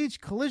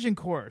Age Collision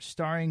Course,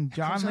 starring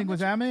John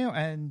Leguizamo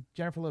and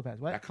Jennifer Lopez.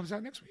 What? That comes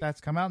out next week. That's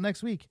come out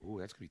next week. Ooh,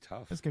 that's gonna be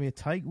tough. That's gonna be a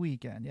tight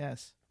weekend.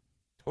 Yes.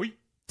 Tight.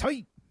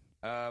 Tight.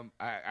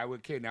 I would.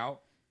 Okay, now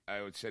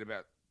I would say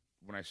about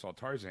when I saw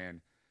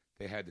Tarzan,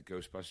 they had the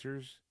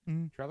Ghostbusters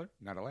trailer.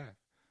 Not a laugh.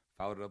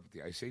 Followed it up with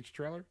the Ice Age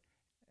trailer.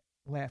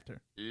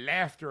 Laughter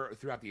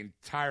throughout the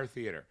entire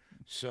theater.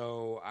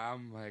 So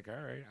I'm like, all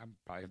right, I'm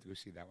probably have to go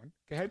see that one.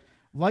 Go ahead.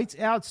 Lights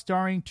Out,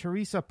 starring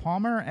Teresa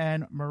Palmer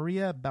and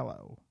Maria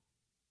Bello.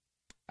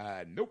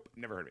 Nope,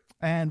 never heard of it.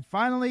 And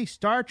finally,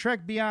 Star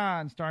Trek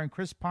Beyond, starring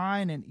Chris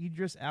Pine and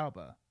Idris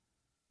Elba.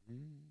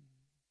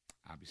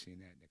 I'll be seeing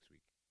that next week.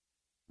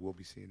 We'll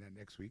be seeing that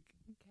next week.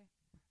 Okay.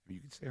 You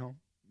can stay home.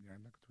 I'm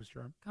not gonna twist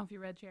your arm. Comfy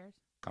red chairs.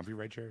 Comfy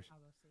red chairs. I'll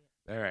go see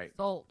it. All right.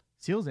 Sold.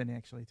 Seal's in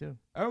actually too.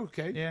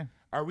 Okay. Yeah.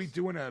 Are we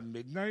doing a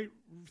midnight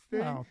thing?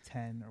 Well,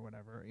 10 or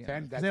whatever. Yeah.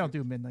 10. They don't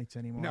do midnights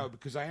anymore. No,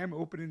 because I am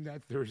opening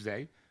that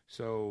Thursday.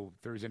 So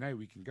Thursday night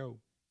we can go.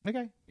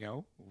 Okay. You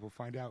know, we'll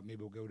find out. Maybe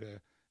we'll go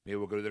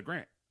to the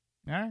Grant.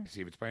 All right.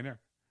 See if it's playing there.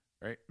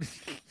 Right?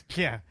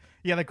 Yeah.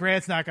 Yeah, the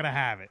Grant's not going to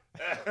have it.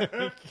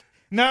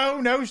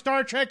 No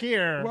Star Trek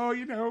here. Well,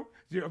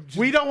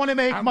 We don't want to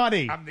make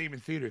money. I'm naming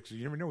theater because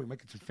you never know. We might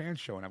get some fans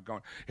showing. I'm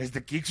going, is the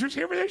Geeksters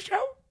here for this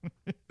show?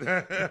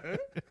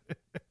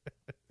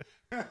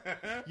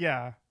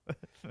 Yeah.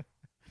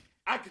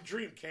 I can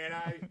dream, can't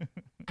I?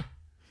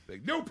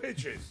 Like, no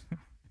pitches.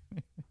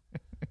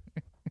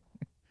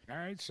 All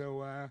right,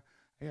 so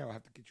I'll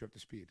have to get you up to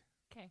speed.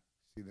 Okay.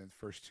 See the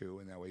first two,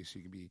 and that way so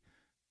you can be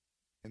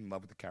in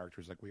love with the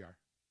characters like we are.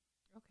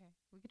 Okay.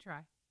 We could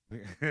try.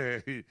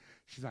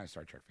 She's not a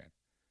Star Trek fan.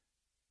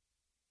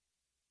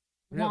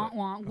 Wah,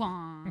 wah,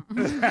 wah.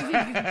 Suck it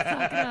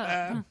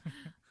up.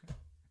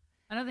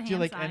 Another hand Do you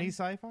like sign. any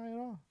sci-fi at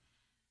all?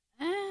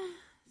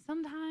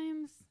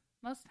 Sometimes.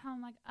 Most of the time,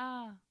 I'm like,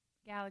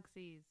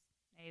 galaxies,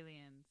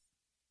 aliens.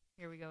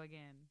 Here we go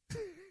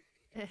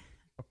again.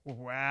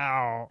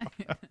 Wow.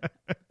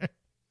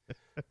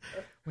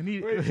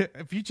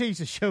 If you change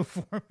the show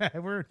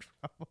format, we're in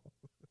trouble.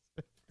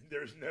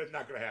 There's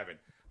not going to happen.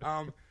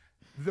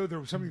 Though there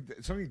was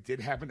something did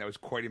happen that was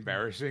quite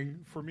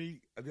embarrassing for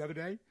me the other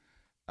day.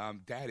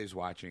 Dad is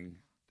watching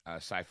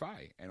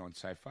Sci-Fi, and on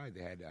Sci-Fi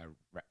they had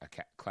a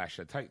Clash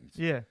of the Titans.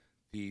 Yeah.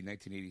 The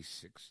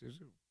 1986. Is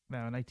it? No,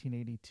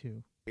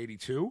 1982.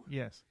 82?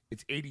 Yes.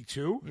 It's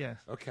 82? Yes.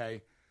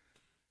 Okay.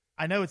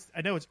 I know it's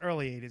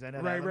early 80s. I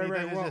know that.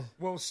 Right.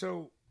 Well,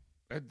 so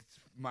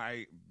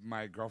my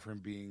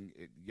girlfriend being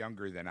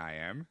younger than I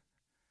am,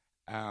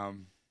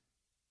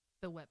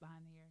 The wet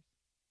behind the ears.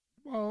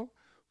 well,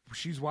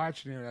 she's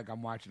watching it like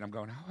I'm watching. I'm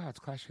going, oh, it's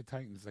Clash of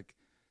Titans. Like,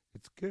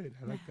 it's good.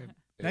 I like that.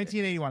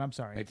 1981. I'm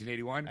sorry.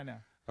 1981. I know.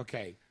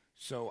 Okay,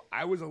 so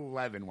I was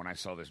 11 when I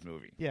saw this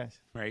movie. Yes.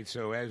 Right.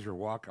 So as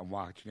I'm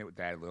watching it with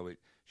Dad a little bit.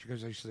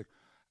 She's like,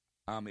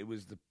 it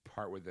was the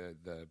part where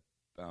the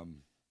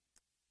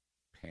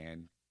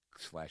pan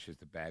slashes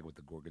the bag with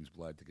the Gorgon's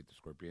blood to get the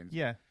scorpions.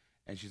 Yeah.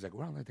 And she's like,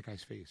 well, I don't like the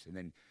guy's face. And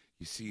then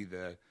you see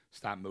the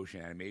stop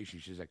motion animation.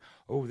 She's like,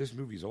 oh, this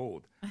movie's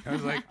old. I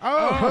was like,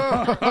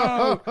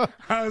 oh.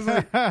 I was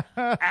like,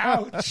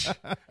 ouch.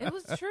 It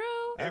was true.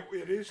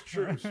 It is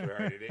true,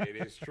 sir. It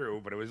is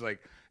true. But it was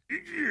like,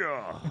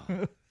 yeah.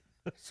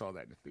 I saw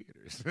that in the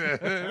theaters.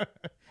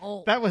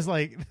 Oh. That was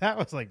like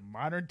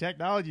modern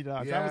technology to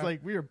us. Yeah. That was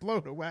like we were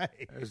blown away.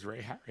 It was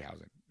Ray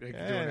Harryhausen.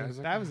 Yeah,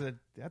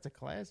 that's a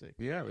classic.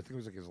 Yeah, I think it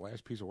was like his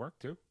last piece of work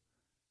too.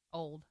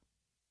 Old.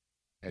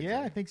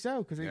 Yeah, I think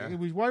so because Yeah. it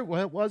was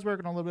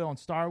working a little bit on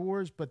Star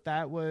Wars, but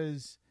that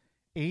was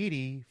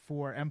 80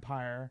 for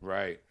Empire,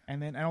 Right.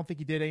 and then I don't think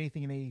he did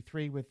anything in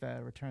 83 with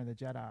Return of the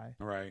Jedi.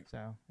 Right.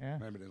 So yeah,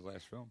 Remember his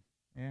last film.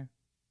 yeah.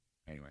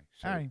 Anyway,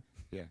 so All right.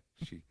 yeah,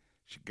 she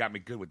got me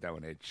good with that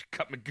one, Ed. She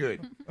got me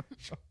good.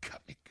 She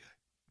got me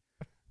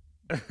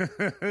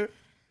good.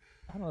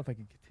 I don't know if I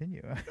can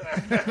continue.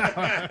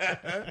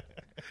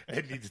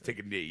 Ed needs to take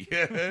a knee.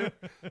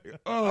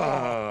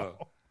 Oh.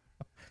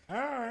 All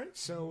right.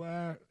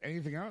 So,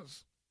 anything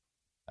else?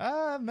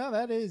 No,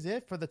 that is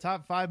it for the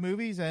top 5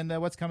 movies and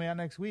what's coming out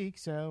next week.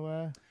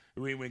 So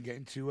We want to get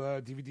into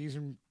DVDs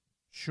and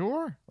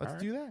sure, let's All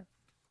right. do that.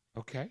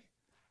 okay.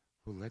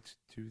 Well, let's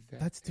do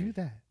that. Let's do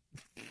that.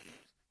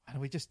 Why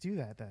don't we just do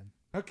that then?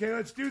 Okay,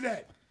 let's do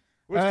that.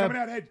 What's coming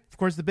out, Ed? Of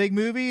course, the big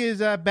movie is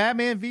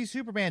Batman v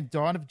Superman: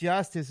 Dawn of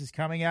Justice is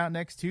coming out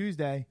next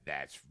Tuesday.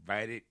 That's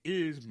right. It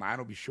is. Mine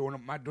will be showing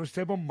up my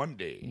doorstep on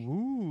Monday.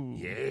 Ooh,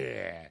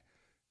 Yeah, that's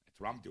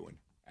what I'm doing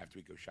after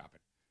we go shopping.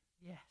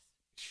 Yes.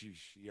 She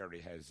already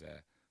has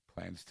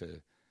plans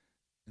to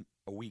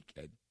a week.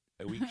 Ed.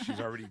 A week. She's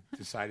already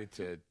decided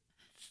to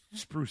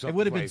spruce up. it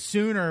would have the been place.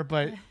 sooner,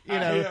 but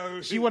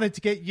she wanted to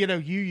get you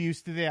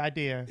used to the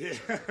idea.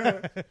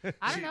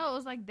 I don't know. It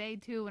was like day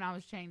 2 when I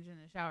was changing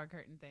the shower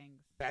curtain things.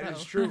 That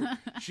is true.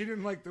 She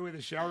didn't like the way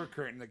the shower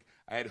curtain. Like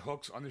I had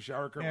hooks on the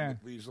shower curtain Yeah.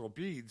 with these little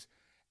beads,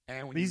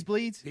 and when These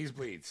bleeds? these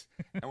bleeds,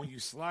 and when you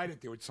slide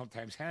it, they would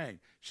sometimes hang.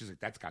 She's like,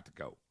 "That's got to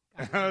go."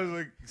 I was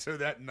like, so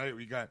that night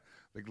we got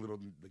like little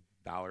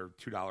 $1,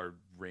 $2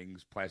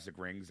 rings, plastic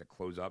rings that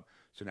close up,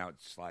 so now it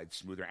slides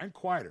smoother and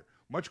quieter,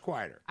 much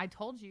quieter. I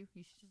told you.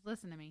 You should just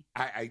listen to me.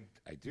 I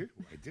did.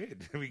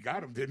 We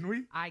got them, didn't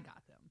we? I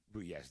got them.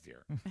 Well, yes,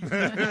 dear.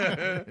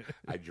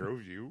 I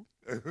drove you.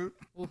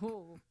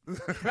 Ooh.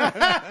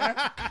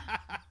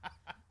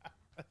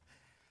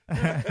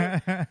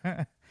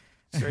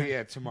 So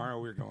yeah, tomorrow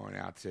we're going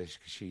out to.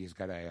 She's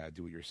got a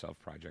do-it-yourself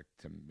project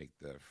to make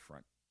the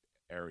front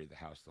area of the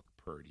house look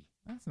pretty.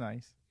 That's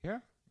nice. Yeah,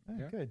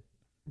 yeah. Good.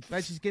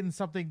 Glad she's getting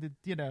something to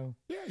Yeah,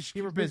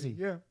 keep her busy.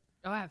 Yeah.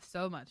 Oh, I have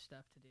so much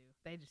stuff to do.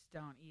 They just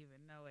don't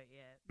even know it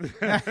yet.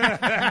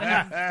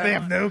 They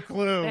have no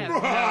clue. They have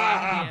no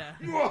idea.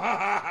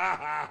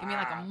 Give me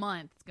like a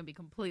month. It's going to be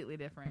completely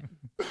different.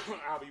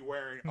 I'll be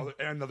wearing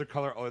another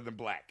color other than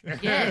black.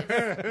 Yes.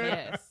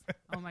 Yes.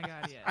 Oh, my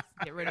God, yes.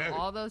 Get rid of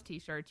all those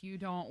T-shirts you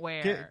don't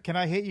wear. Can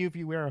I hit you if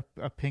you wear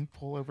a pink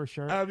pullover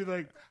shirt? I'll be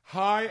like,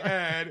 hi,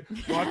 Ed.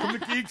 Welcome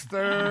to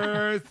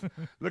Geeksters.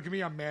 Look at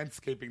me. I'm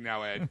manscaping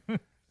now, Ed.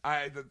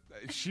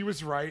 She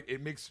was right.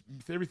 It makes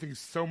everything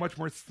so much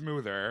more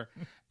smoother.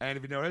 And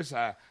if you notice,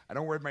 I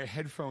don't wear my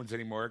headphones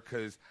anymore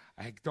because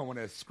I don't want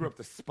to screw up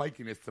the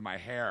spikiness to my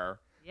hair.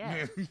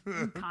 Yeah.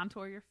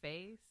 Contour your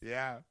face.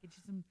 Yeah. Get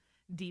you some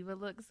diva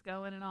looks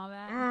going and all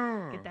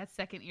that. Get that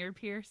second ear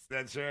pierced.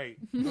 That's right.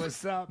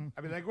 What's up?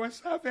 I'll be like,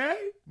 what's up, eh?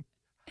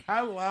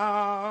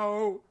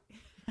 Hello.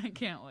 I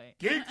can't wait.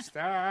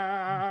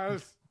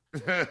 Geekstars.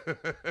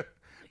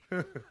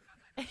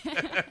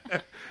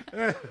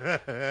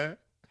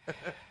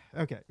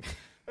 Okay.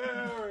 All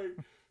right.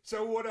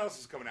 So what else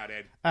is coming out,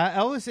 Ed?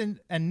 Elvis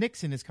and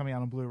Nixon is coming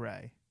out on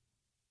Blu-ray.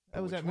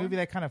 That was which that movie one?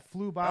 that kind of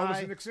flew by. Elvis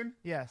and Nixon?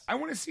 Yes. I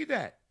want to see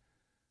that.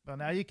 Well,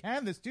 now you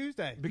can this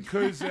Tuesday.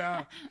 Because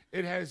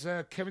it has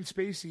Kevin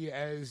Spacey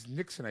as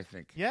Nixon, I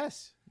think.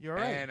 Yes, you're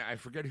right. And I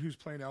forget who's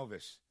playing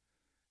Elvis.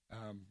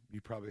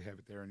 You probably have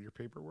it there in your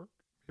paperwork,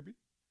 maybe?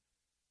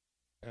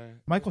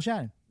 Michael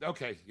Shannon.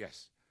 Okay,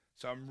 yes.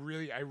 So I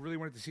really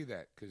wanted to see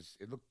that because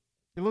it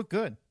looked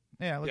good.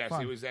 Yeah, it looked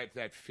fun. It was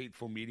that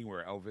fateful meeting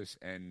where Elvis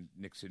and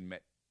Nixon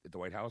met at the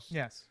White House.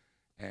 Yes.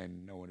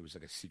 And no one, it was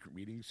like a secret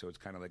meeting, so it's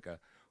kind of like a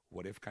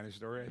what if kind of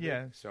story. I think.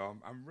 Yeah. So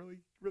I'm really,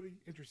 really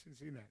interested in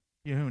seeing that.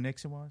 You know who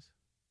Nixon was?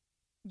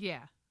 Yeah.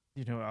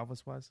 You know who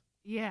Elvis was?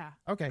 Yeah.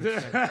 Okay.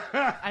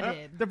 I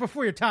did. They're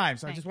before your time,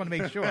 so I just want to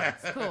make sure.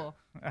 It's cool.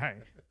 All right.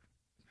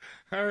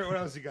 All right, what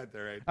else you got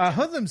there, Ed?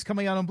 Hoodlum's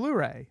coming out on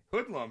Blu-ray.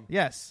 Hoodlum?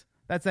 Yes.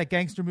 That's that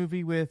gangster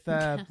movie with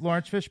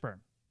Lawrence Fishburne.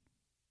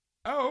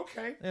 Oh,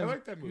 okay. I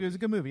like that movie. It was a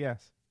good movie,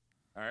 yes.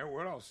 All right,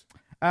 what else?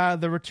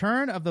 The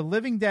Return of the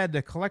Living Dead,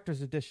 the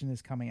collector's edition,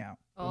 is coming out.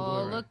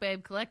 Oh, look,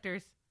 babe,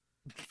 collectors.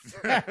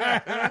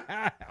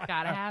 Gotta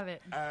have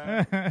it.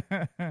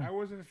 I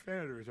wasn't a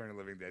fan of the Return of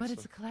the Living Dead. But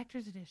it's a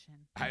collector's edition.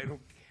 I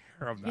don't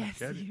care. I'm not yes,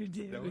 kidding. you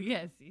do. No,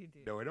 yes, you do.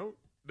 No, I don't.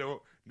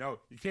 No,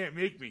 you can't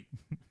make me.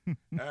 All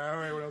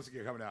right, what else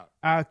is coming out?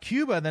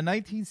 Cuba, the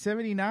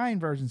 1979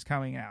 version's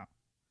coming out.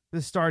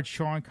 This starred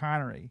Sean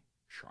Connery.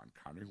 Sean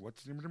Connery.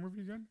 What's the name of the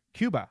movie again?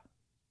 Cuba.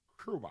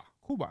 I don't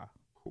think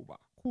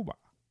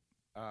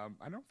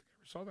I ever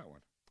saw that one.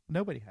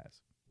 Nobody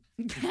has.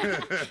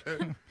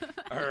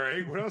 All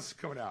right, what else is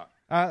coming out?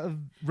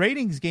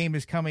 Ratings Game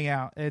is coming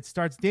out. It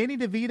starts Danny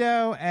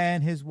DeVito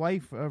and his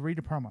wife,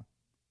 Rita Perlman.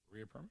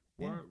 Rita Perlman?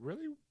 Yeah. What?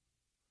 Really?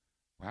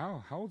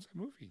 Wow, how old's that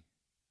movie?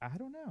 I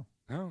don't know.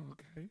 Oh,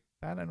 okay.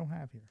 That I don't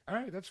have here. All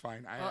right, that's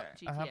fine. I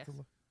GTS. have to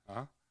look.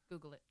 Huh?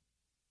 Google it.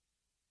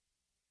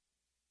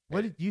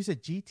 What did you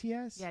said?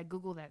 GTS? Yeah,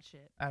 Google that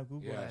shit. Oh,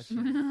 Google Yes.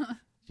 that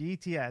shit.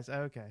 GTS.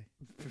 Okay.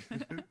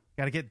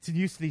 Got to get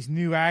used to these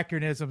new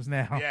acronyms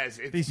now. Yes,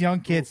 these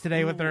young kids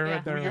today with their.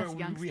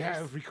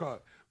 Yeah.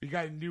 We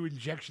got a new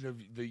injection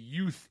of the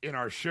youth in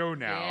our show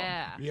now.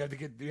 Yeah. We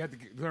have to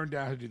learn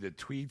down how to do the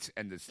tweets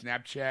and the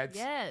Snapchats.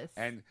 Yes.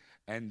 And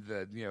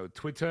the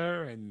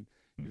Twitter and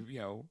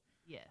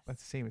Yes.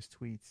 That's the same as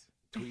tweets.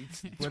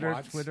 Tweets,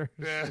 Twitter.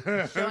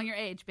 Showing your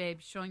age, babe.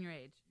 Showing your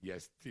age.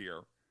 Yes,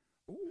 dear.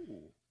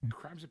 Ooh,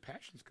 Crimes and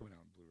Passions coming out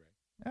on Blu-ray.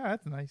 Oh,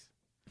 that's nice.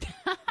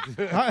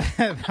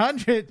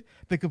 100.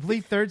 The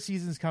complete third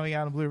season is coming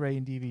out on Blu-ray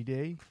and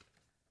DVD.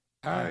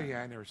 Oh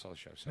yeah, I never saw the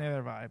show. So. Neither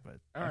have I, but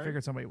All I right.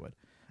 figured somebody would.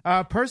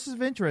 Persons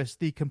of Interest,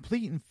 the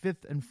complete and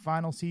fifth and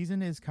final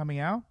season is coming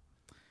out.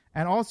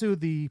 And also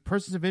the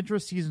Persons of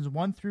Interest seasons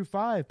 1 through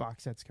 5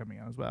 box sets coming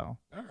out as well.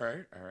 All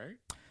right.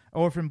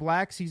 Orphan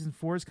Black season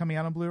 4 is coming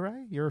out on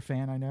Blu-ray. You're a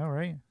fan, I know,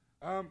 right?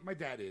 My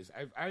dad is.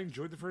 I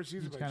enjoyed the first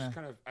season, but I just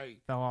I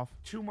fell off.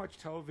 Too much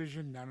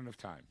television, not enough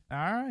time. All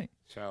right.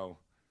 So,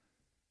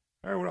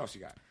 all right, what else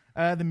you got?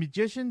 The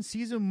Magician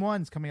season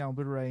 1 is coming out on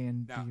Blu-ray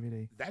and Now,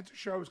 DVD. that's a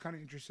show I was kind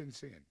of interested in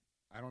seeing.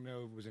 I don't know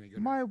if it was any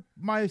good. My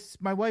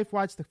wife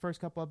watched the first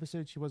couple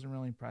episodes. She wasn't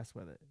really impressed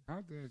with it.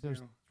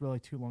 There's know.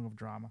 really too long of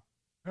drama.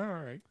 All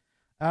right.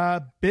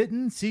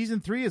 Bitten season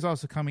 3 is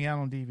also coming out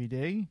on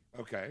DVD.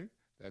 Okay,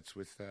 that's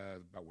with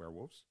about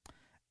werewolves.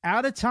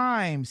 Out of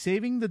Time,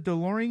 Saving the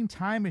DeLorean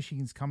Time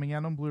Machines coming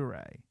out on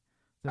Blu-ray.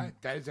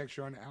 That is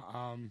actually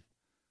on.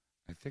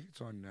 I think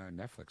it's on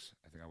Netflix.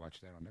 I think I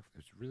watched that on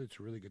Netflix. It's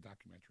a really good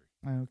documentary.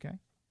 Okay.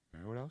 All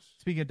right, what else?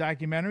 Speaking of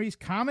documentaries,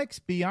 Comics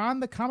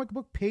Beyond the Comic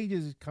Book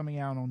Pages is coming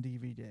out on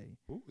DVD.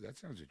 Ooh, that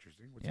sounds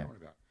interesting. What's that one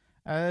about?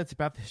 It's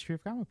about the history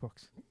of comic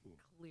books.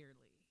 Clearly.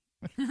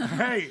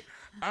 Hey,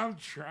 I'm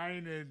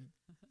trying to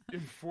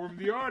inform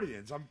the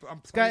audience.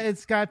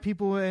 It's got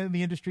people in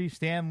the industry,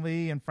 Stan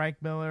Lee and Frank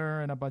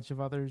Miller and a bunch of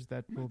others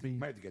that will be.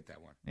 Might have to get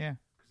that one. Yeah,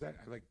 because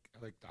I like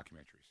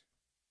documentaries.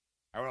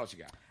 All right, what else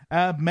you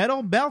got?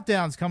 Metal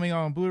Meltdown's coming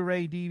on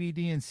Blu-ray,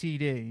 DVD, and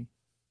CD.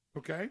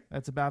 Okay,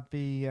 that's about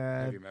the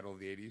heavy metal of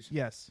the '80s.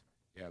 Yes.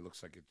 Yeah, it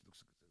looks like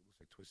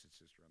Twisted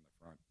Sister on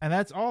the front. And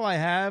that's all I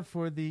have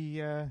for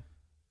the.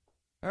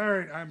 All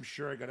right, I'm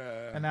sure I got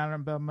an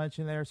honorable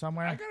mention there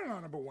somewhere. I got an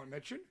honorable one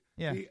mention.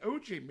 Yeah, the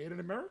OJ Made in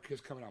America is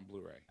coming on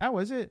Blu-ray. Oh,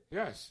 was it?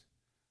 Yes,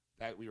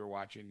 that we were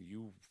watching.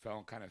 You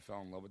kind of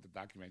fell in love with the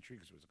documentary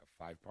because it was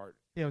like a 5-part.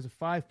 Yeah, it was a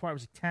 5-part. It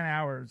was like 10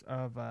 hours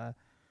of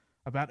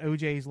about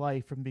OJ's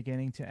life from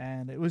beginning to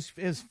end. It was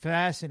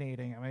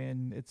fascinating. I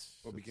mean, it's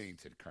beginning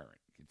to the current.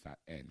 It's not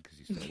end because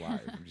he's still alive.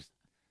 I'm just,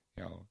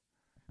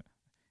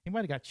 he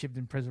might have got chipped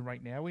in prison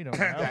right now. We don't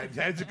know.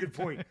 That's a good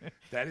point.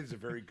 That is a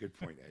very good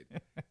point,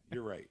 Ed.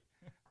 You're right.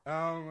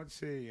 Let's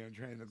see. I'm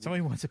trying to. Somebody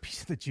wants a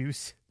piece of the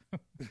juice.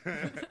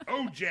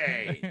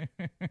 OJ.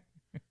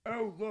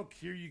 Oh, look,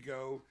 here you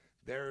go.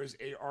 There's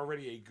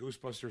already a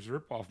Ghostbusters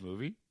ripoff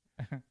movie.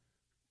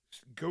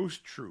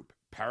 Ghost Troop,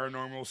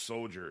 Paranormal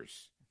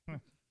Soldiers.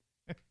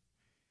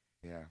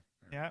 Yeah.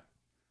 Yeah.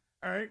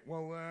 All right.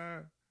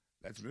 Well,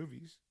 that's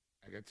movies.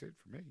 That's it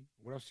for me.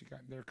 What else you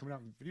got in there coming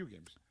out in video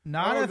games?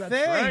 Not a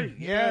thing. Right.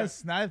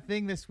 Yes, not a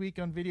thing this week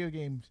on video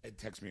games. Ed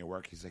texts me at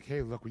work. He's like,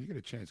 "Hey, look, when you get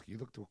a chance, can you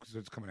look to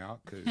what's coming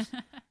out?" Because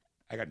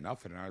I got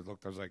nothing, and I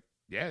was like,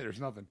 "Yeah, there's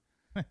nothing."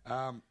 It's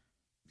kind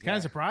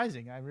of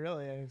surprising.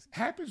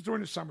 Happens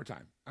during the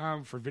summertime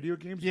for video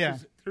games. Yeah,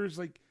 there's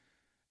like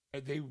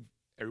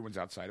everyone's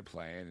outside of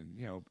playing,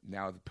 and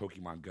now the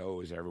Pokemon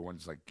Go is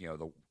everyone's like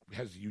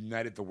has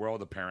united the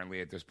world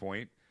apparently at this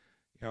point.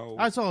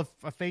 I saw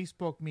a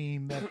Facebook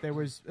meme that it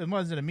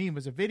wasn't a meme, it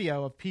was a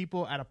video of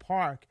people at a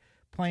park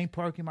playing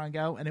Pokemon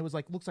Go, and it was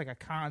looks like a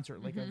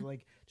concert, like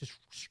just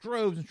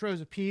droves and droves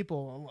of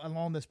people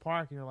along this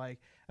park, and and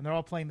they're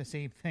all playing the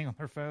same thing on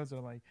their phones. They're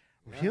like,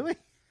 really?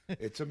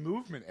 It's a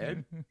movement,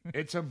 Ed.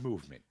 It's a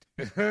movement.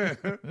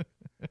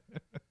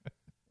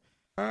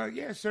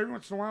 Yeah, so every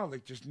once in a while,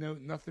 just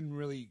nothing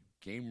really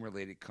game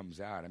related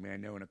comes out. I mean, I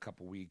know in a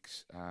couple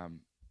weeks,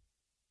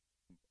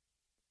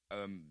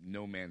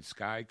 No Man's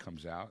Sky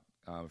comes out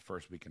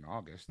first week in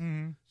August,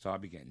 so I'll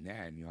be getting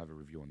that, and you'll have a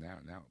review on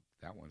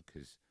that one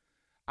because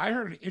I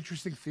heard an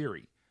interesting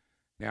theory.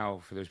 Now,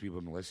 for those people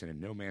who've been listening,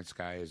 No Man's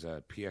Sky is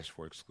a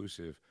PS4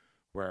 exclusive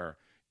where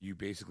you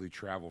basically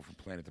travel from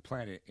planet to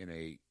planet in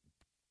a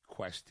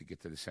quest to get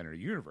to the center of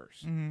the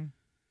universe. Mm-hmm.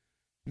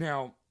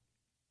 Now,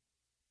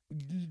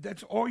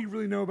 that's all you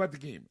really know about the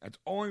game. That's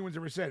all anyone's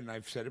ever said, and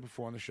I've said it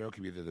before on the show. It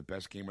could be either the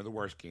best game or the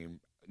worst game.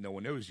 No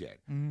one knows yet.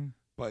 Mm-hmm.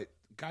 But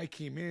guy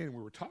came in and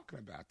we were talking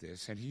about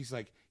this, and he's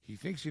like, he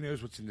thinks he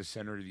knows what's in the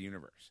center of the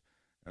universe.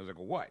 And I was like,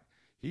 well, what?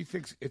 He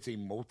thinks it's a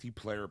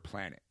multiplayer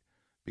planet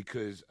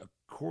because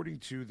according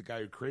to the guy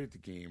who created the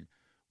game,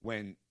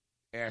 when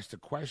asked a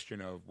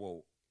question of,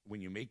 well,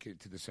 when you make it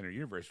to the center of the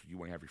universe, do you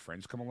want to have your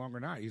friends come along or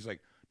not? He's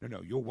like,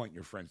 no, you'll want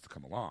your friends to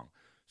come along.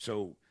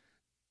 So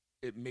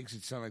it makes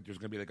it sound like there's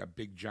going to be a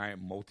big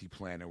giant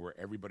multi-planet where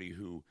everybody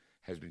who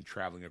has been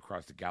traveling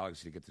across the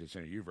galaxy to get to the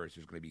center of the universe,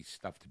 there's going to be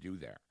stuff to do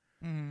there.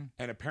 Mm-hmm.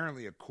 And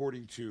apparently,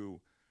 according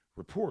to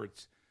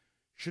reports,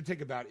 should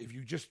take about if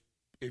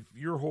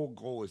your whole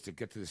goal is to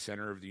get to the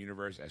center of the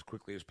universe as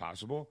quickly as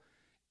possible,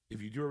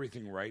 if you do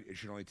everything right, it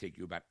should only take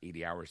you about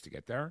 80 hours to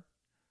get there.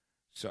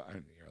 So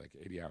you're like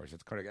 80 hours.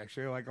 That's kind of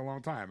actually a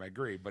long time. I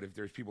agree. But if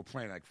there's people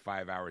playing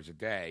 5 hours a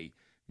day,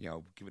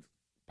 give it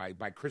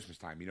by Christmas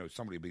time,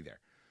 somebody will be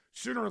there.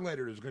 Sooner or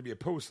later, there's going to be a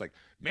post like,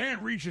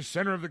 "Man reaches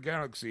center of the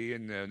galaxy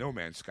in No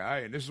Man's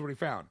Sky, and this is what he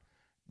found."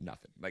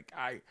 Nothing.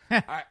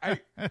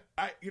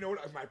 You know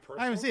what? My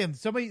personal. I would say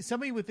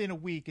somebody within a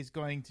week is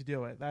going to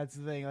do it. That's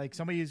the thing.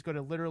 Somebody is going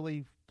to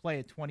literally play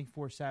it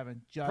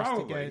 24/7 just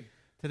to get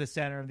to the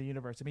center of the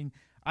universe. I mean,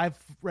 I've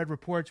read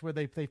reports where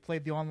they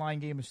played the online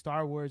game of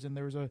Star Wars, and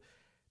there was a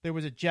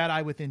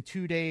Jedi within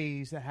 2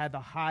 days that had the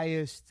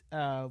highest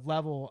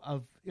level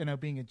of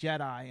being a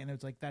Jedi, and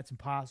it was that's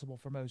impossible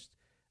for most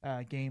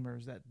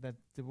gamers that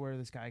where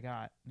this guy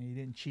got, and he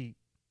didn't cheat.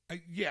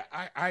 Okay,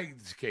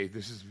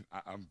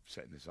 I'm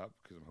setting this up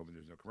because I'm hoping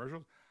there's no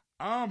commercials.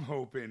 I'm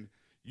hoping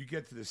you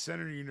get to the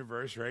center of the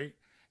universe, right?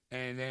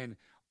 And then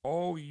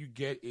all you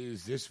get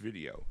is this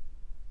video.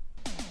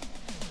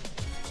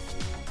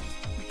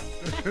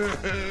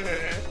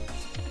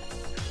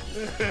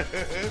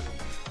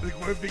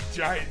 One big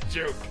giant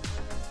joke.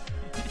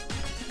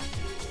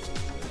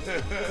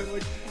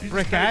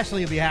 Rick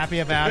Ashley will be happy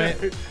about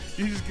it.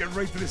 You just get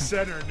right to the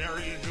center, and there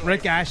he is.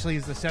 Rick Ashley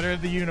is the center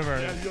of the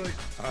universe. Yeah, you're like,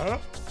 huh?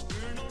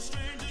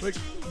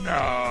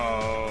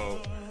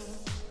 No.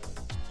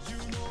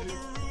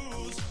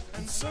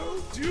 And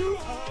so do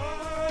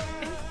I.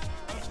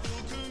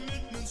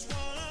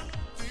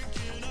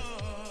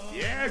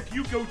 Yeah,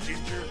 you go,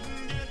 Ginger.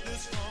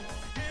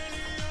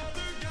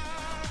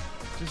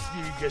 Just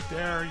you get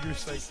there, you're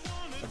just like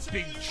a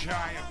big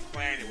giant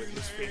planet with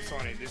his face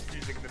on it, this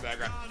music in the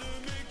background.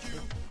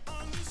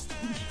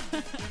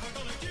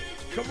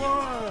 Come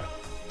on!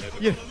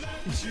 Yeah.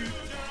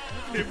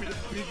 It'd be the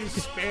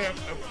biggest spam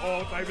of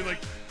all time. Be like,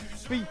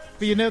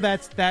 but you know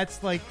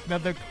that's like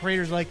the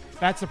creators like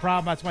that's the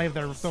problem. That's why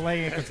they're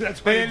delaying it.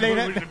 That's why they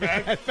put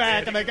it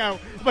back and they go,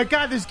 oh my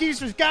God, this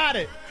geezer's got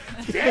it.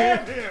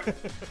 Damn him!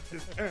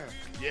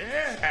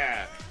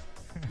 Yeah.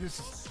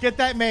 Get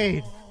that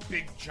made.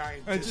 Big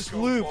giant it just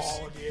loops.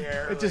 Ball in the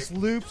air, it just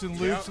loops and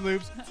loops and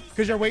loops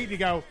because you're waiting to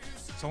go.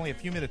 It's only a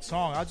few minutes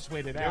song. I'll just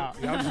wait it out.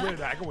 Yeah, I'll just wait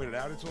it out. I can wait it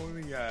out. It's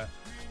only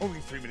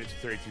 3 minutes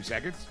and 32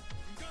 seconds.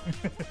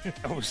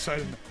 All of a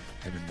sudden,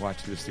 I've been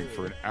watching this thing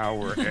for an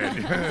hour,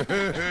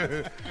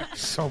 and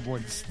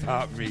someone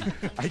stop me.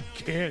 I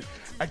can't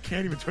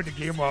even turn the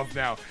game off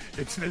now.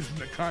 It's in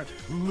the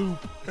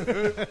loop. I'll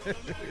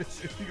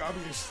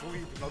be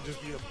asleep, and I'll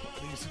just be you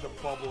see the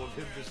bubble of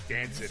him just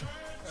dancing.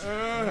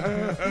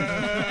 And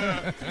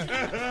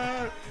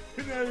then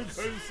we're going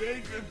to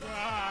say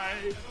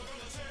goodbye.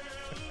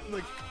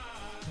 Like,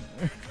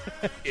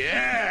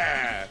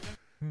 yeah.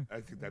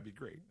 I think that'd be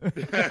great.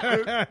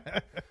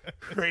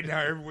 Right now,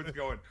 everyone's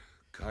going,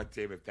 God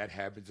damn, if that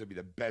happens, it'll be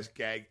the best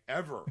gag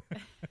ever.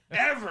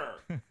 Ever.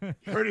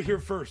 Heard it here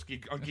first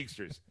on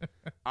Geeksters.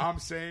 I'm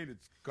saying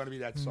it's going to be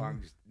that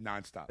song just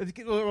nonstop.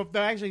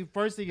 Actually,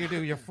 first thing you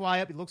do, you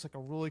fly up. It looks like a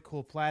really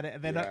cool planet,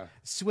 and then it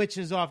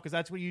switches off because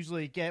that's what you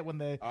usually get when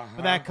when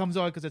that comes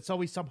on because it's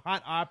always some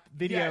hot op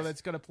video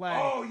that's going to play.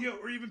 Oh, yeah,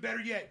 or even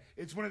better yet,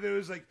 it's one of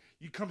those, like,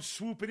 you come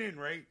swooping in,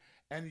 right?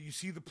 And you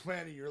see the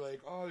planet, you're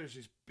like, oh, there's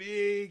this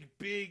big,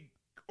 big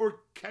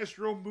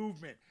orchestral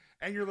movement.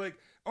 And you're like,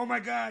 oh, my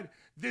God,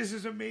 this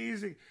is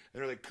amazing.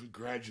 And they're like,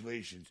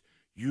 congratulations.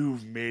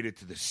 You've made it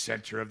to the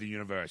center of the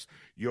universe.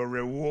 Your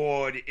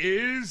reward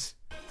is...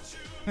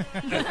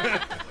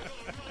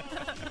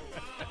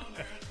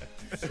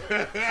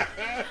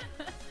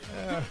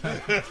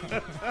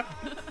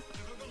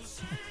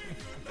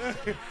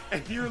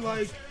 And you're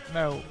like...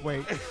 No,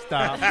 wait,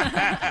 stop.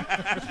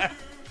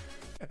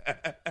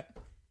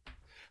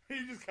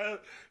 You just kind of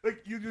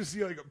like you just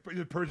see like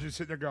the person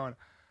sitting there going,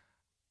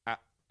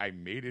 "I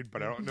made it,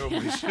 but I don't know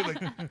if I should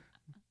like.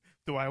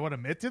 Do I want to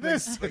admit to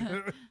this? What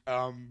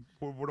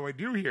do I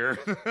do here?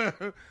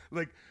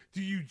 Like,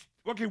 do you?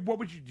 Okay, what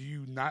would you? Do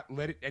you not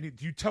let it?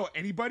 Do you tell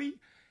anybody?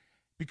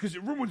 Because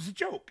it ruins the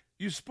joke.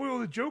 You spoil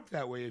the joke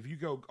that way if you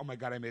go, "Oh my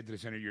God, I made it to the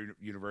center of your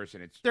universe,"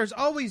 and it's there's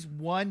always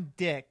one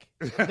dick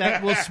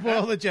that will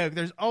spoil the joke.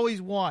 There's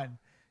always one.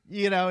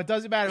 You know, it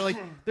doesn't matter. Like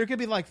there could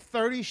be like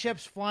 30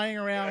 ships flying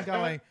around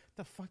going,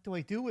 the fuck do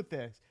I do with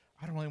this?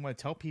 I don't really want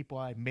to tell people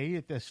I made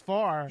it this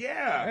far.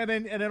 Yeah. And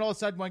then all of a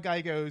sudden one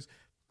guy goes,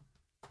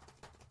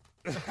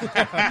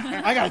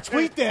 I gotta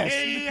tweet this.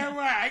 Hey, you know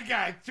what? I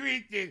gotta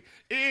tweet this.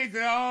 It's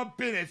all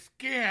been a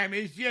scam.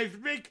 It's just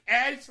Rick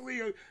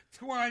Ashley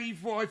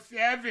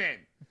 24/7.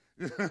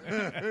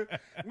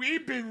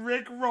 We've been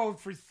Rickrolled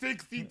for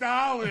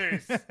 $60.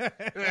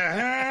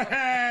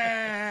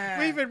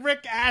 We've been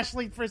Rick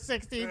Ashley for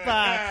 $60.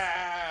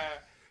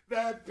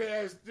 That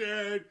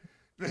bastard.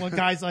 One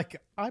guy's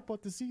like, I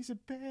bought the season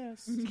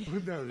pass.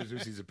 No, there's no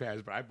season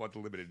pass, but I bought the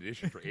limited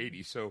edition for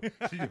 $80. So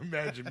can you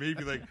imagine me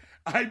be like,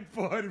 I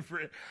bought it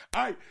for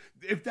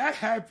if that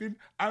happened,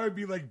 I would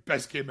be like,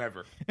 best game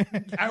ever.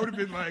 I would have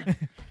been like,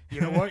 you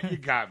know what? You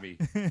got me.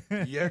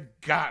 You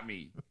got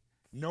me.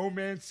 No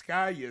Man's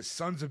Sky, you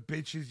sons of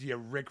bitches, you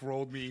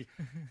Rickrolled me.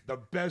 The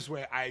best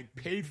way. I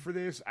paid for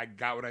this. I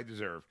got what I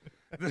deserve.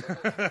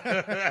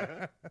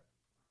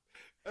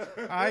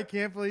 I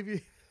can't believe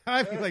you.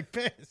 I'd be like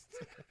pissed.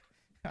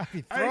 I'd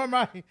be throwing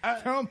my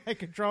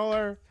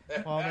controller.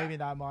 Well, maybe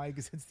not mine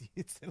because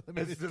it's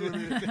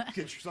limited.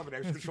 Get yourself an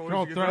extra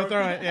controller.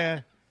 Throw it,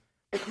 yeah.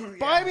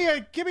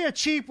 Give me a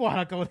cheap one.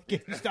 I'll go to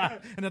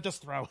GameStop and I'll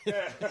just throw it.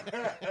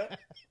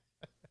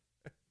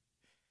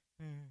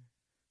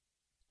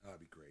 That'd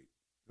be great.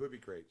 It would be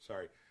great.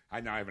 Sorry,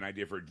 I have an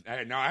idea for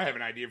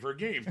a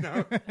game.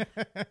 No.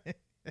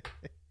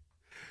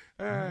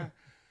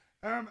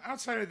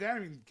 Outside of that,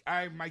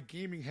 I mean, my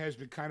gaming has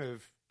been kind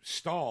of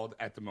stalled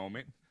at the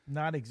moment.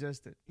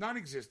 Non-existent,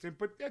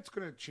 but that's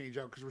going to change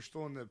out because we're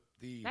still in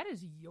the. That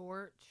is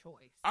your choice.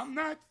 I'm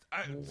not.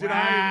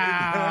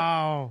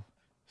 Wow.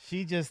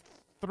 She just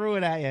threw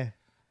it at you.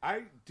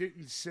 I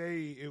didn't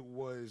say it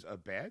was a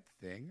bad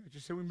thing. I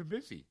just said we've been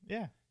busy.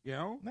 Yeah. You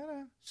know?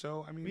 No.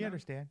 So, I mean, we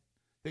understand.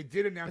 They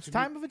did announce it's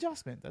time of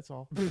adjustment. That's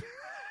all.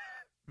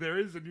 There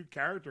is a new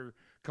character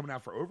coming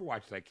out for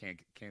Overwatch that I can't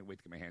wait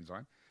to get my hands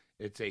on.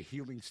 It's a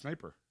healing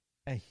sniper.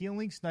 A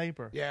healing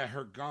sniper. Yeah,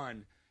 her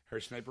gun, her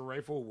sniper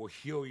rifle will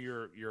heal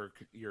your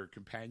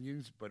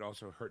companions, but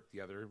also hurt the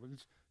other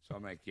ones. So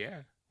I'm like,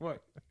 yeah,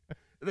 what?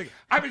 Like,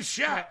 I've been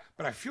shot,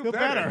 but I feel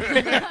better.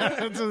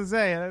 That's what I'm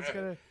saying. That's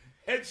gonna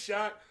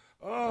headshot.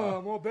 Oh,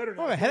 I'm all better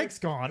now. Oh, the headache's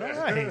gone. All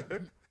right,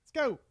 let's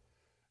go.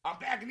 I'm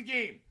back in the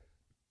game.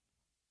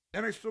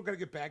 And I still got to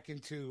get back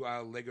into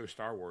Lego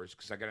Star Wars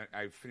because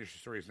I finished the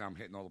stories. Now I'm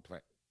hitting all the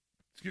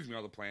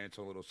planets,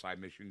 all little side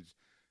missions.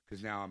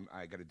 Because now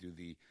I got to do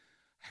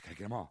I gotta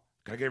get them all.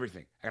 Gotta get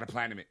everything. I gotta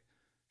plan them it.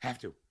 Have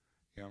to.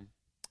 You know.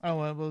 Oh,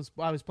 I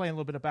was playing a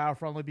little bit of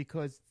Battlefront only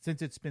because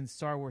since it's been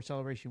Star Wars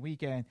Celebration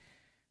weekend,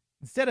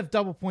 instead of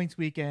double points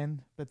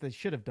weekend that they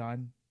should have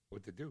done,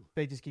 What to do?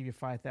 they just give you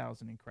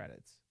 5,000 in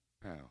credits.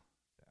 Oh.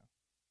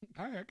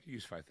 I could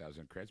use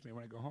 5,000 credits. Maybe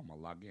when I go home, I'll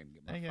log in and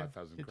get my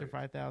 5,000 Get credits. your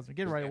 5,000.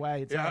 Get it right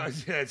away. It's Yeah,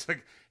 it's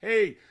like,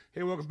 hey,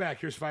 welcome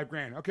back. Here's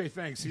 $5,000. Okay,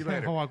 thanks. See you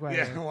later. I'll walk away.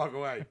 Yeah, I'll walk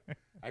away.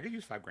 I could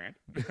use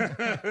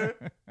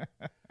 $5,000.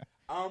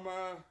 I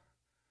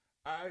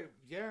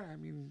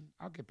mean,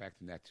 I'll get back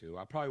to that too.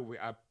 I'll probably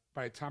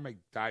by the time I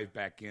dive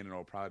back in,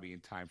 it'll probably be in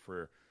time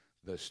for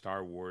the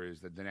Star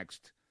Wars, the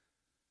next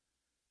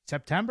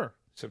September.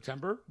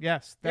 September.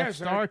 Yes, that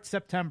starts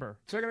September.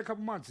 So I got a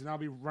couple months, and I'll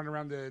be running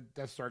around the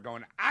Death Star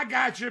going, "I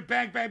got you,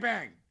 bang, bang,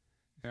 bang."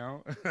 You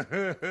know,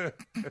 the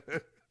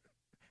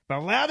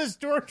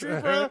loudest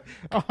stormtrooper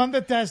on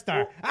the Death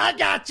Star. I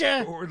got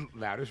you. Or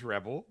loudest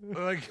rebel.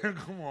 Like,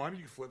 come on,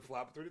 you flip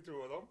flop through the two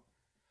of them.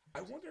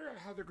 I wonder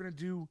how they're going to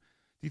do.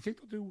 Do you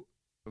think they'll do?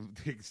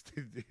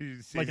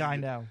 Like I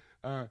know.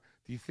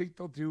 Do you think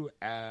they'll do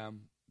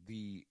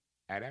the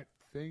AT-AT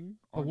thing?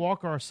 The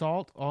Walker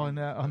Assault on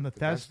the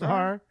Death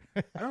Star?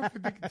 I don't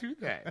think they can do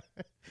that.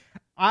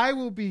 I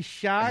will be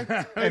shocked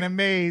and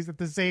amazed at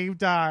the same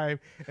time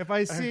if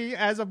I see,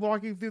 as I'm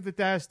walking through the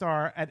Death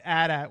Star, an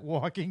AT-AT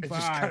walking by.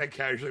 Just kind of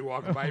casually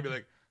walking by and be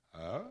like,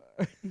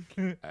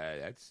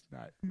 that's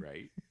not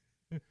right.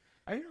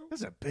 I know.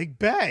 That's a big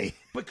bay.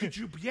 But could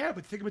you, but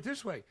think of it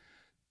this way.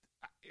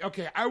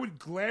 Okay, I would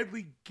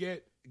gladly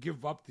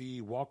give up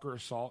the Walker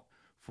Assault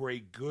for a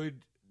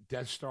good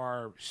Death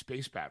Star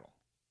space battle.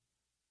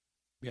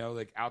 You know,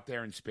 like out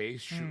there in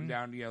space, shooting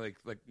down, you know,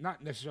 like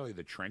not necessarily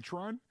the trench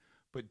run,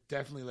 but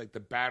definitely like the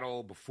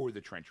battle before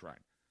the trench run.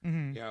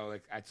 Mm-hmm. You know,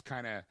 like that's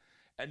kind of,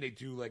 and they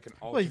do like an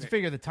alternate. Well, you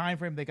figure the time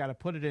frame they got to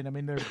put it in. I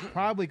mean, they're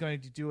probably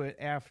going to do it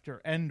after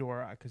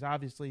Endor because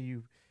obviously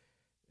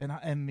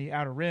in the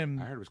Outer Rim.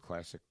 I heard it was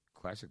classic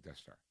Death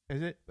Star.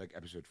 Is it like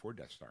Episode 4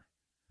 Death Star?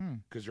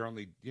 Because they're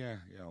only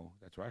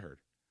that's what I heard.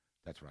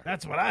 That's what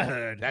I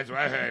heard.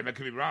 I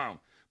could be wrong,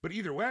 but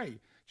either way,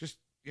 just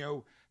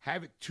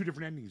have it two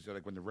different endings. So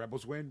like when the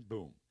Rebels win,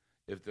 boom.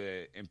 If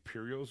the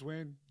Imperials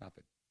win,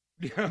 nothing.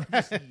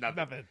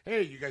 Nothing.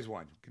 Hey, you guys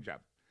won. Good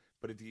job.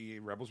 But if the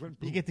Rebels win,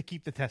 boom. You get to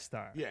keep the Death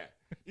Star. Yeah,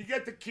 you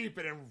get to keep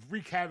it and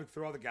wreak havoc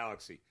through all the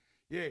galaxy.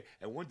 Yeah,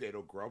 and one day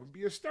it'll grow up and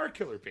be a Star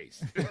Killer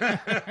base.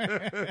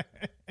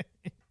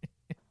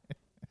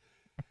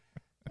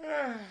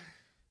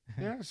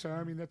 Yeah, so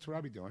I mean that's what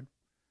I'll be doing,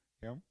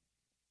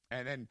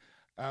 And then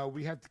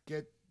we have to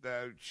get.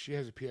 She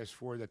has a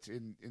PS4 that's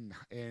in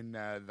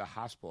the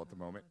hospital at the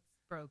moment.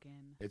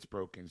 It's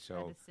broken. So I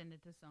had to send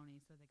it to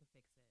Sony so they could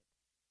fix it.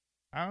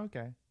 Oh,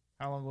 okay.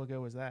 How long ago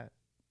was that?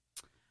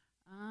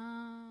 I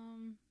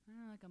don't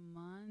know, like a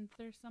month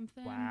or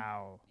something.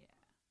 Wow.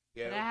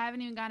 Yeah. But I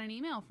haven't even got an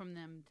email from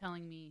them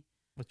telling me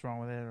what's wrong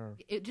with it, or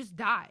it just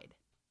died.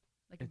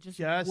 Like it just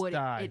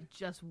died. It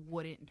just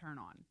wouldn't turn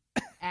on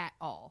at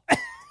all.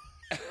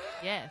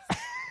 Yes. It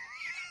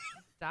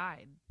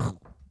died.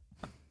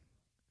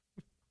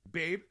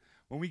 Babe,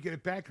 when we get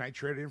it back, can I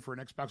trade it in for an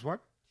Xbox One?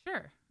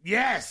 Sure.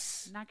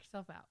 Yes. Knock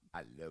yourself out.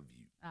 I love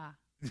you. Ah.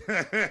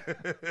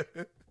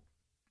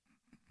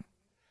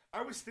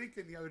 I was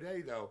thinking the other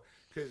day though,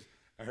 because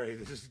all right,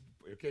 this is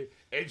okay.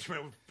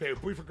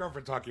 Boyfriend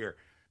girlfriend talk here,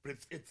 but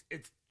it's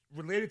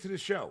related to the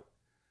show.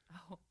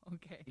 Oh,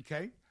 okay.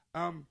 Okay.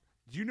 Do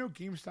you know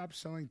GameStop's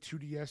selling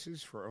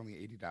 2DSs for only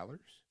 $80?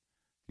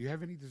 Do you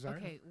have any desire?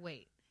 Okay,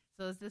 wait.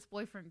 So is this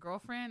boyfriend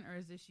girlfriend, or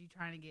is this you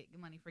trying to get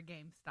money for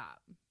GameStop?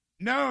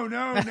 No.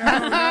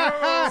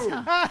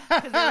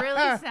 Because it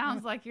really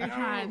sounds like you're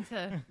trying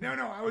to. No.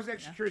 I was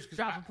actually curious.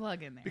 Drop a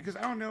plug in there. Because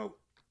I don't know.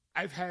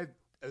 I've had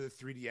the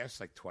 3DS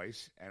like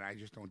twice, and I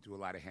just don't do a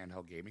lot of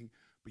handheld gaming.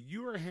 But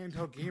you are a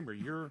handheld gamer.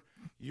 You're.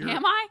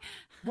 Am I?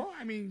 Well,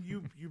 I mean,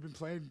 you've been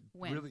playing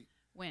really.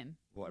 When?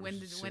 Well, when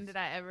did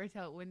I ever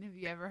tell? When have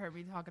you ever heard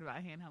me talking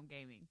about handheld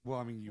gaming? Well,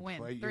 I mean, when?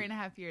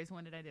 3.5 years.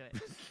 When did I do it?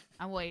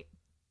 I'm wait.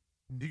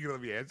 You gonna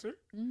let me answer?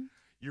 Mm-hmm.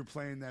 You're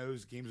playing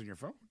those games on your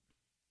phone.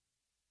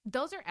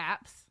 Those are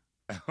apps.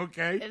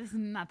 Okay. It is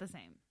not the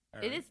same.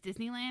 All it right. is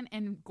Disneyland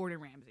and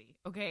Gordon Ramsay.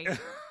 Okay.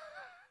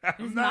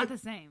 It's not the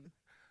same.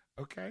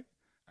 Okay.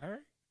 All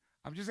right.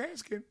 I'm just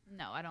asking.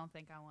 No, I don't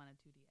think I want a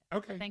 2DS.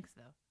 Okay. Thanks,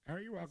 though. All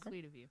right, you're welcome. That's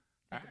sweet of you.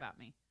 Think about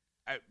me.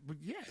 But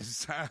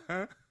yes.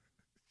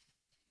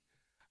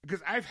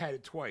 Because I've had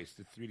it twice,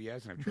 the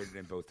 3DS, and I've traded it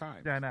in both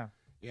times. Yeah, I know.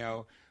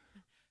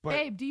 But,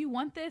 babe, do you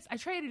want this? I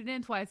traded it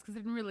in twice because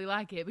I didn't really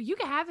like it, but you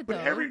can have it though.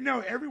 But every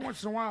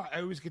once in a while,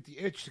 I always get the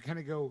itch to kind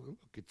of go, look,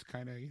 it's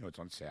kind of, it's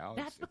on sale.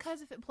 That's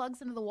because if it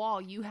plugs into the wall,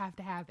 you have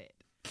to have it.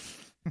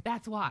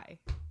 That's why.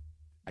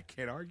 I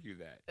can't argue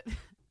that.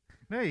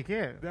 No, you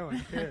can't. No, I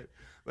can't.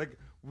 Like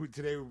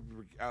today, we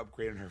were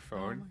upgrading her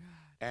phone. Oh my God.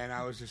 And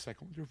I was just like,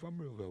 I wonder if I'm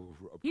going to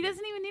He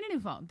doesn't even need a new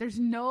phone. There's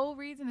no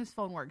reason his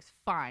phone works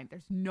fine.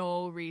 There's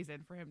no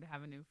reason for him to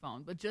have a new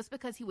phone. But just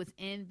because he was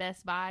in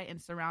Best Buy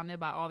and surrounded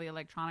by all the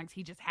electronics,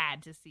 he just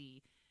had to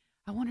see,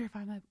 I wonder if I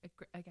can have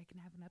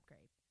an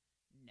upgrade.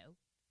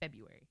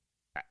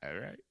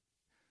 right.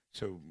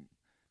 So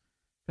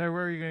where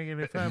are you going to get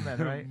a new phone then,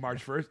 right?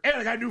 March 1st. And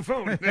I got a new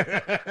phone.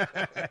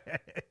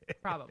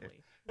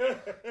 Probably.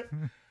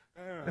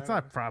 It's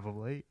not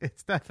probably.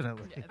 It's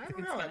definitely. Yeah, I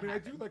don't know. I mean, I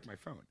do like my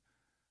phone.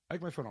 I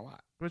like my phone a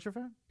lot. What's your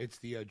phone? It's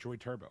the Droid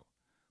Turbo.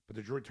 But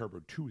the Droid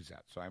Turbo 2 is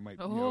out, so I might,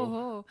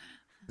 Gotta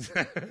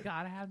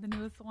have the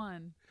newest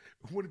one.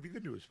 Would it be the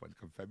newest one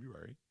come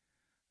February?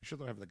 I sure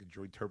they'll have like a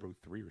Droid Turbo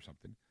 3 or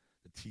something.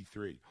 The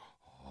T3.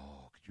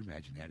 Oh, could you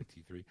imagine that, a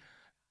T3?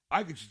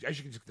 I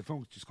should just the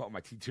phone, just call it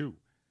my T2.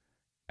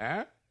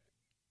 Huh?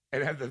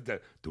 And have the dun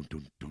dun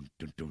dun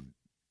dun dun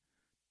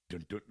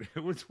dun dun.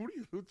 What's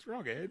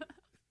wrong, Ed?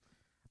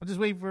 I'll just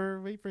wait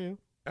for you.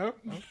 Oh,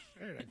 I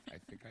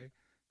think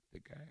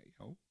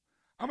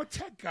I'm a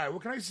tech guy.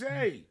 What can I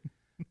say?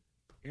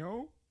 I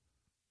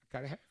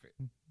gotta have it.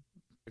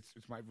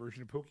 It's my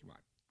version of Pokemon.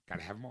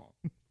 Gotta have them all.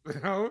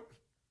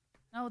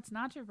 No, it's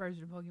not your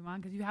version of Pokemon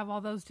because you have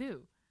all those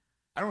too.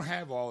 I don't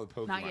have all the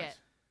Pokemon. Not yet.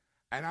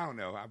 And I don't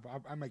know.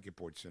 I might get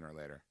bored sooner or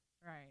later.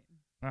 Right.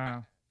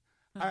 Wow.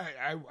 I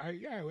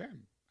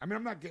am. I mean,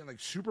 I'm not getting like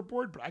super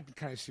bored, but I can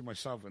kind of see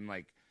myself and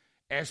like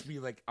ask me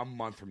like a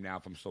month from now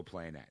if I'm still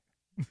playing that.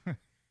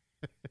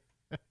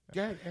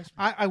 Yeah, ask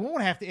me. I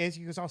won't have to ask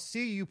you because I'll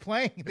see you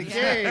playing the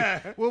game.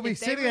 We'll be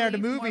sitting there at the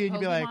movie and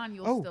you'll be like,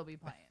 you'll still be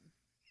playing.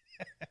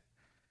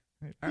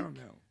 I don't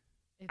know.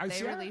 If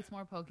they release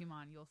more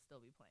Pokemon, you'll still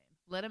be playing.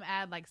 Let them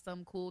add like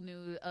some cool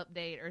new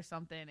update or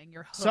something, and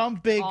you're hooked some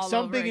big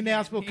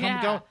announcement will come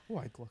and go. Oh,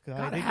 I look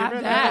at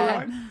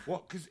that.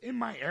 Well, because in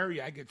my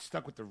area, I get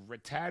stuck with the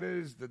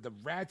Rattatas, the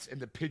rats, and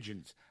the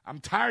pigeons. I'm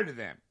tired of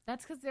them.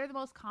 That's because they're the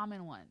most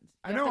common ones.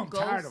 I know. I'm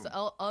tired of them.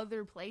 Go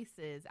other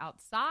places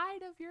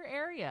outside of your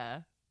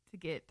area to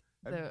get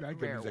the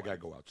rare ones. I gotta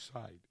go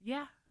outside.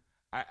 Yeah.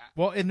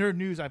 Well, in nerd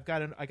news, I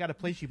got a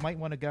place you might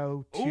want to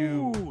go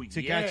to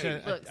catch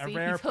a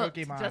rare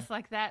Pokemon. Just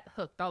like that,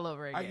 hooked all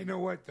over again. You know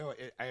what, though?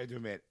 I have to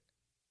admit,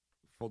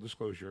 full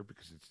disclosure,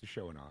 because it's the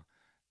show and all,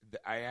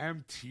 I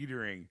am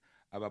teetering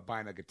about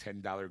buying like a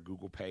 $10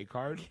 Google Pay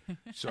card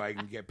so I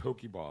can get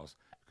Pokeballs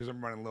because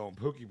I'm running low on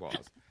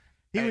Pokeballs.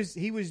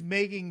 He was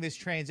making this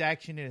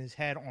transaction in his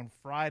head on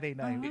Friday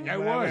night. I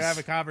was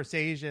having a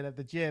conversation at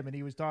the gym, and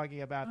he was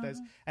talking about this,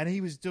 and he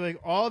was doing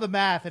all the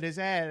math in his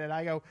head. And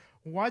I go,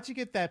 "Why don't you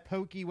get that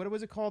What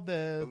was it called?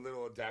 The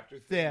little adapter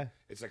thing. Yeah,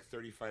 it's like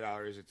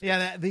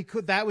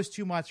 $35. That was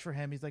too much for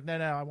him. He's like, no,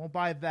 I won't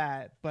buy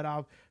that.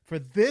 But for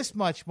this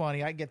much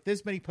money, I can get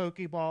this many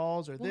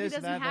Pokeballs or this.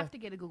 He doesn't have to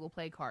get a Google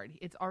Play card.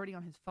 It's already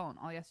on his phone.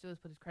 All he has to do is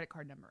put his credit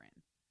card number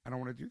in. I don't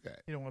want to do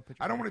that. You don't want to put.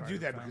 I don't want to do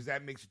that because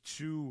that makes it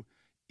too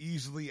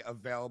easily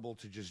available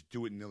to just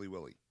do it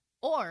nilly-willy.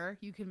 Or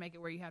you can make it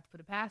where you have to put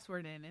a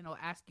password in, and it'll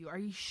ask you, "Are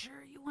you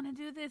sure you want to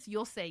do this?"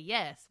 You'll say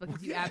yes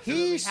because you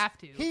absolutely have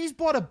to. He's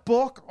bought a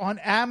book on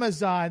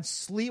Amazon,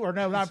 sleeping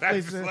on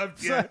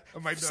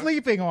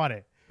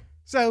it.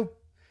 So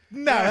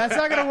no, that's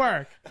not going to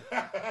work.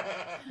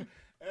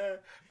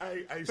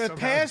 The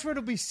password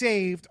will be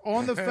saved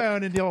on the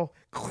phone, and you'll.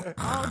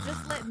 Oh,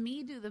 just let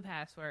me do the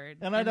password,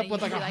 and end up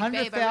with like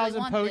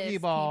 100,000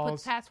 Pokeballs. Put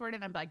the password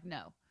in, I'm like,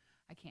 no.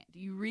 I can't. Do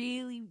you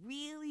really,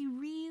 really,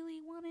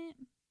 really want it?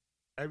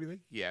 I'd be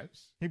like,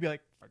 yes. He'd be like,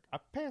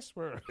 forgot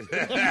password.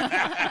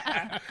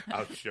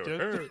 I'll show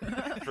her.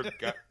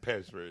 Forgot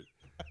password.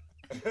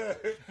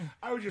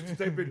 I was just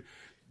typing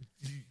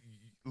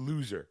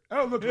loser.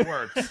 Oh, look, it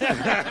works.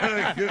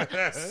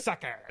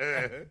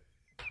 Sucker.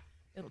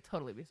 It'll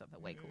totally be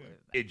something way cooler than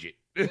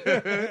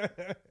that.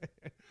 Idiot.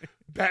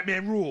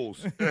 Batman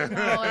rules. No,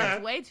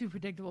 it's way too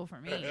predictable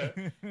for me.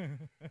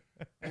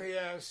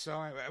 Yeah, so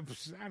I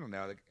don't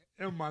know. Like,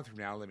 in a month from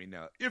now, let me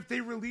know. If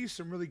they release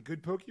some really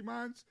good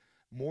Pokemons,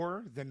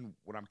 more than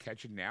what I'm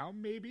catching now,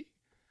 maybe.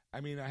 I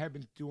mean, I've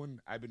been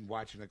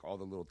watching like all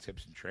the little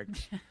tips and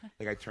tricks.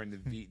 Like I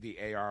turned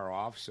the AR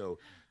off so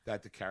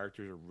that the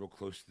characters are real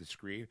close to the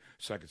screen,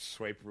 so I could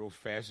swipe real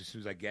fast as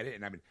soon as I get it.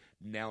 And I've been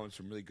nailing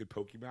some really good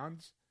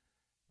Pokemons.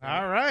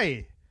 All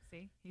right.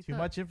 See, too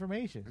much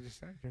information. I'm just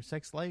saying. Your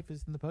sex life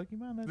is in the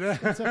Pokemon.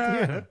 That's up to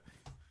you.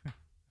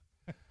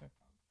 Team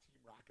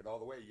Rocket all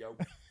the way, yo.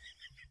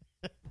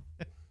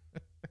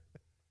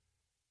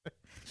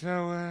 So,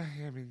 I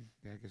mean,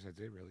 I guess that's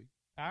it, really.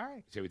 All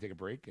right. So we take a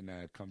break and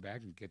come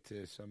back and get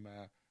to some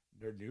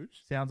nerd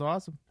news. Sounds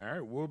awesome. All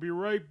right, we'll be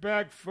right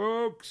back,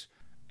 folks.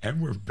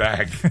 And we're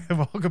back.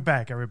 Welcome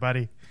back,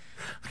 everybody.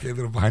 Okay, a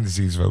little behind the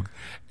scenes, folks.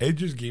 Ed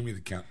just gave me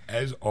the count.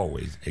 As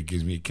always, it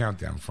gives me a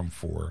countdown from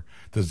 4.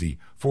 Does the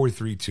 4,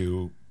 3,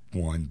 2,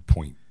 1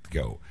 point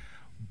go.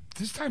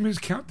 This time his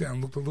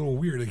countdown looked a little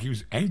weird. Like he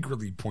was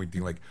angrily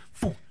pointing, like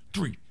 4,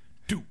 3,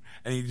 2.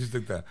 And he just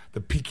like the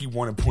pinky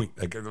wanted point.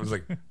 Like I was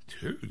like,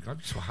 dude, you gotta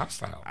be so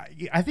hostile.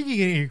 I think you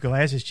get your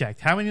glasses checked.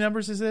 How many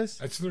numbers is this?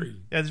 That's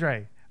 3. That's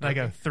right. And okay.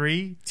 I go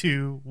 3,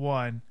 2,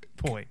 1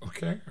 point.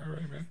 Okay, all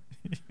right, man.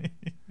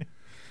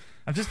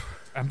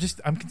 I'm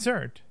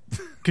concerned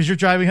because you're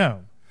driving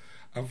home.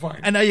 I'm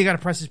fine. I know you got to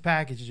press his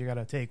packages you got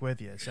to take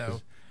with you.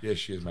 So yes,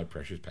 she is my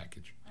precious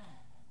package.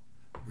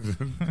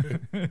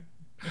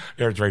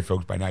 That's right,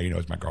 folks. By now, you know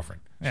it's my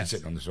girlfriend. She's Yes.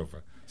 sitting on the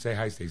sofa. Say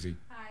hi, Stacey.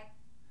 Hi.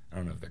 I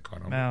don't know if that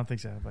caught on. No, I don't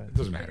think so. But It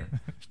doesn't matter.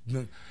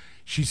 No,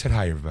 she said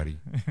hi, everybody.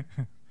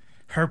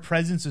 her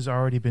presence has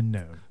already been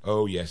known.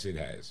 Oh, yes, it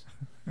has.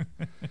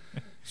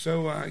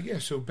 So,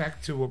 so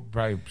back to what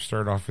I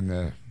started off in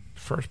the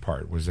first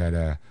part was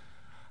that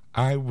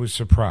I was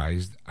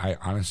surprised. I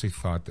honestly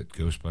thought that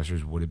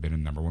Ghostbusters would have been a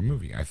 #1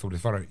 movie. I thought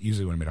it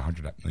easily would have made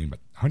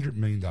 $100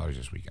 million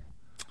this weekend.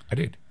 I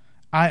did.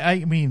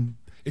 I mean,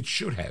 It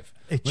should have.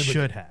 it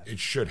should have. It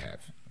should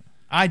have.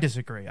 I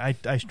disagree. I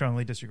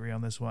strongly disagree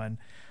on this one.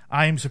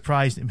 I am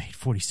surprised it made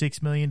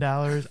 $46 million.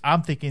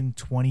 I'm thinking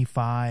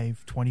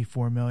 25,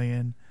 24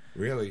 million.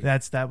 Really?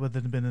 That would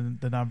have been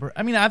the number.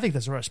 I mean, I think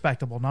that's a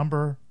respectable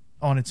number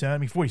on its own. I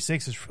mean,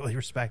 46 is really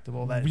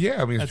respectable. That's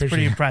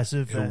pretty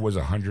impressive. It was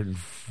a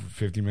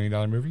 $150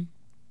 million movie.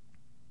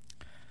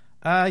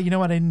 You know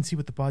what? I didn't see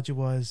what the budget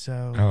was.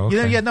 So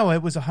okay.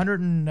 It was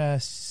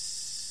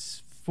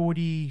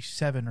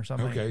 147 or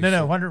something. Okay,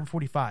 No,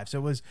 145. So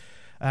it was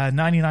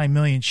 99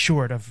 million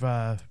short of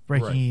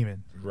breaking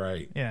even.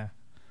 Right. Yeah.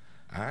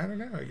 I don't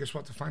know. I guess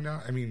we'll have to find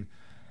out. I mean,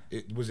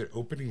 was it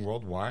opening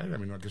worldwide? I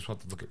mean, I guess we'll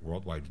have to look at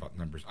worldwide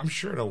numbers. I'm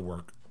sure it'll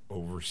work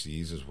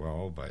overseas as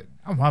well, but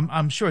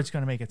I'm sure it's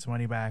going to make its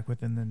money back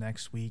within the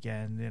next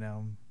weekend. You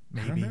know,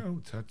 maybe. I don't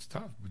know. That's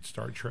tough. With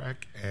Star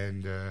Trek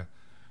and there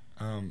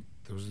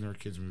was another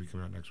kids movie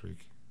coming out next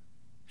week.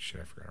 Shit,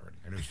 I forgot already.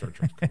 I know Star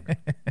Trek's coming out.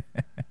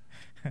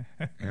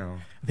 You know,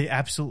 the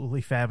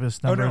absolutely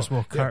fabulous numbers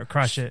will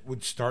crush it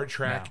with Star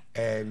Trek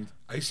and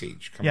Ice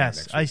Age coming out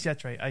next week.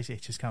 That's right. Ice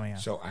Age is coming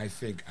out. So I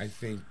think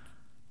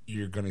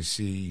you're going to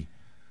see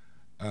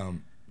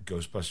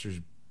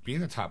Ghostbusters be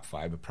in the top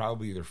 5, but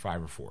probably either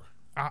 5 or 4.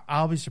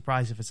 I'll be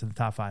surprised if it's in the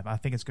top 5. I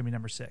think it's going to be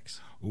number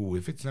 6. Ooh,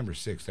 if it's number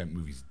 6, that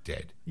movie's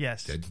dead.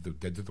 Yes. Dead to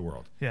the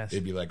world. Yes.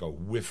 It'd be like a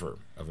whiffer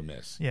of a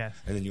miss. Yes.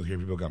 And then you'll hear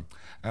people go,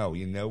 oh,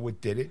 you know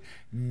what did it?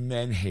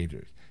 Men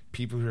haters.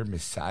 People who are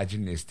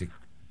misogynistic,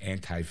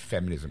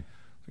 anti-feminism.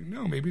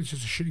 No, maybe it's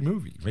just a shitty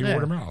movie. Maybe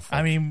word of mouth.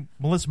 I mean,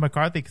 Melissa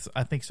McCarthy,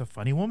 I think, is a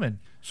funny woman.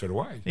 So do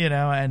I. You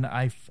know, and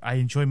I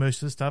enjoy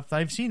most of the stuff that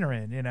I've seen her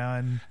in. You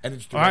know, and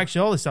it's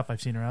actually all the stuff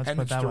I've seen her in.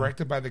 And it's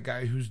directed by the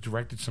guy who's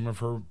directed some of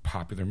her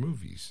popular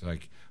movies,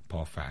 like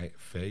Paul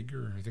Feig,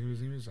 or I think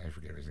his name is. I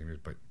forget what his name is,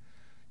 but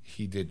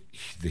he did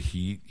The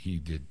Heat. He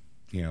did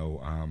The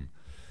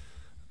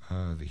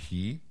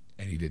Heat,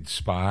 and he did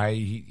Spy.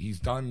 He's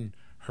done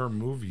her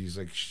movies.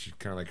 Like she's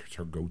kind of like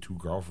her go-to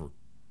girl for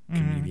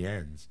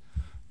comedians.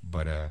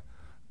 But I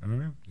don't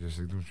know.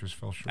 Just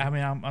fell short. I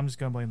mean, I'm just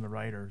gonna blame the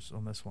writers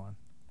on this one.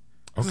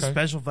 Okay. The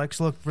special effects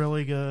look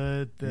really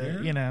good.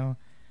 You know,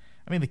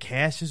 I mean, the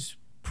cast is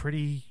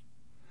pretty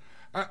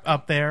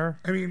up there.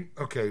 I mean,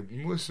 okay,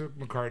 Melissa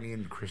McCarthy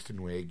and Kristen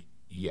Wiig,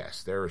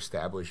 yes, they're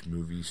established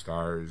movie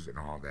stars and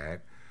all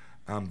that.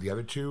 The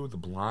other two, the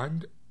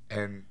blonde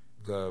and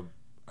I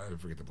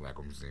forget the black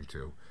woman's name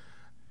too.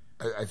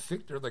 I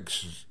think they're like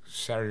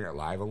Saturday Night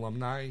Live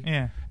alumni.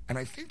 Yeah. And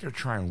I think they're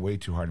trying way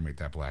too hard to make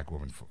that black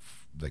woman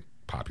like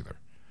popular.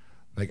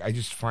 Like I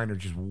just find her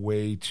just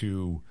way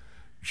too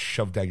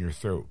shoved down your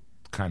throat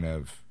kind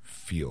of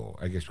feel.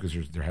 I guess because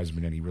there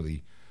hasn't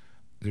been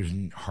there's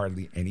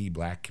hardly any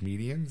black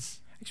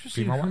comedians.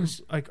 Especially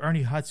like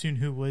Ernie Hudson,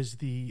 who was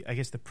the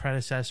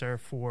predecessor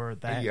for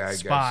that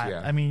spot. Guess,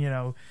 yeah. I mean, you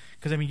know,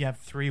 because you have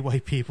 3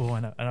 white people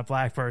and a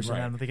black person. Right.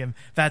 And I'm thinking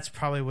that's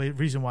probably the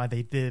reason why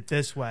they did it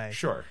this way.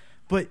 Sure.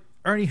 But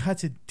Ernie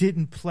Hudson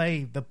didn't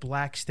play the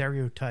black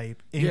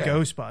stereotype in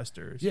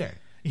Ghostbusters. Yeah.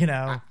 You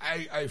know,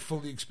 I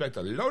fully expect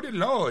a loaded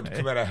load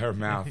come out of her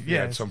mouth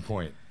at some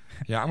point.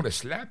 Yeah, I'm going to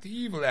slap the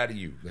evil out of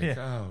you. Like,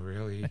 oh,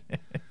 really?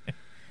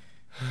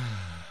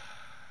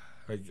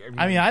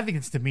 I mean, I think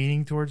it's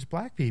demeaning towards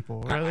black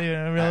people. Really,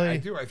 really. I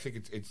do. I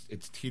think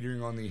it's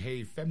teetering on the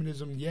hey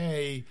feminism,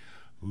 yay,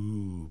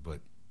 ooh,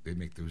 but they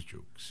make those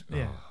jokes.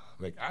 Yeah.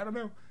 Like I don't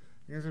know.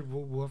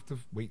 We'll have to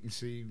wait and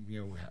see.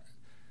 You know,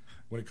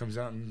 when it comes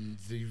out in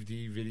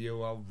DVD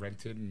video, I'll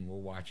rent it and we'll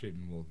watch it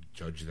and we'll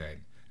judge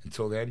then.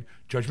 Until then,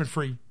 judgment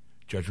free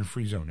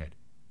zone, Ed.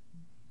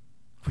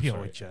 We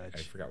always judge. I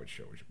forgot what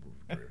show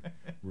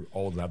we're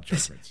all about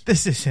judgments.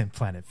 This isn't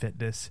Planet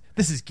Fitness.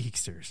 This is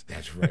Geeksters.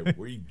 That's right.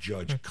 We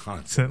judge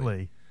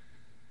constantly.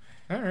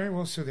 All right.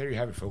 Well, so there you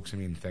have it, folks. I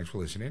mean, thanks for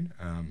listening.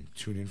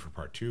 Tune in for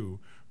part 2,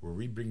 where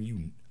we bring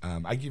you.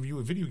 I give you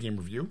a video game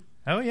review.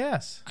 Oh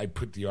yes. I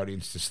put the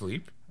audience to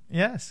sleep.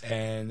 Yes.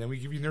 And then we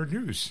give you nerd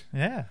news.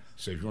 Yeah.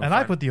 So if you want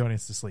I put the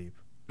audience to sleep.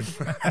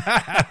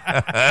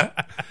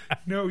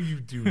 No,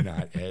 you do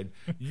not, Ed.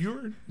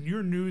 Your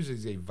news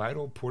is a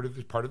vital part of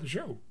the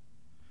show.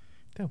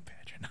 Don't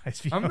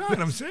patronize me. I'm not.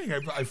 I'm saying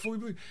I fully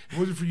believe. If it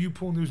wasn't for you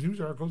pulling those news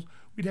articles,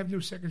 we'd have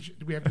no second.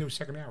 We have no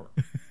second hour.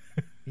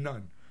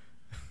 None.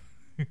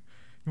 You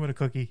want a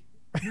cookie?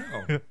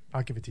 No.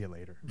 I'll give it to you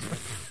later.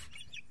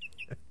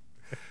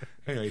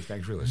 Anyway,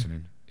 thanks for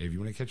listening. If you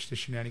want to catch the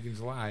shenanigans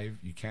live,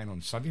 you can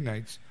on Sunday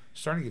nights,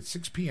 starting at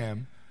 6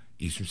 p.m.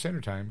 Eastern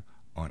Standard Time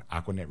on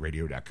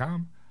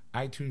AquanetRadio.com,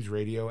 iTunes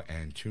Radio,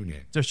 and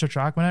TuneIn. Just search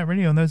Aquanet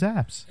Radio on those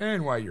apps.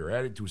 And while you're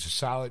at it, do us a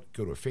solid.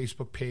 Go to a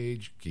Facebook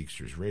page,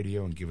 Geeksters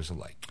Radio, and give us a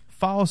like.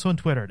 Follow us on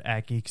Twitter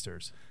at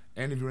Geeksters.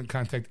 And if you want to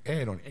contact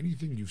Ed on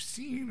anything you've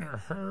seen or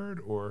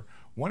heard or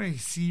want to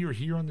see or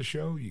hear on the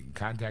show, you can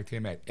contact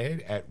him at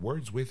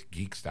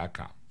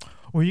ed@wordswithgeeks.com.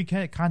 Or you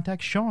can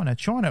contact Sean at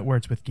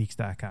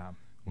wordswithgeeks.com.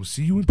 We'll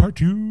see you in part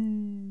 2.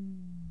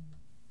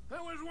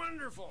 That was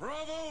wonderful.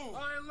 Bravo!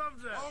 I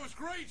loved that. Oh, it was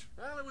great.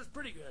 Well, it was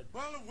pretty good.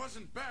 Well, it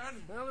wasn't bad.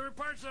 Well, there were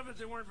parts of it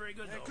that weren't very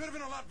good, It though. could have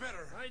been a lot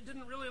better. I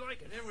didn't really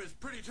like it. It was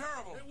pretty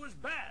terrible. It was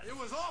bad. It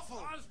was awful.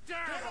 It was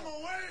terrible. Get him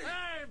away!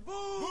 Hey,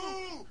 boo!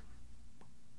 Boo!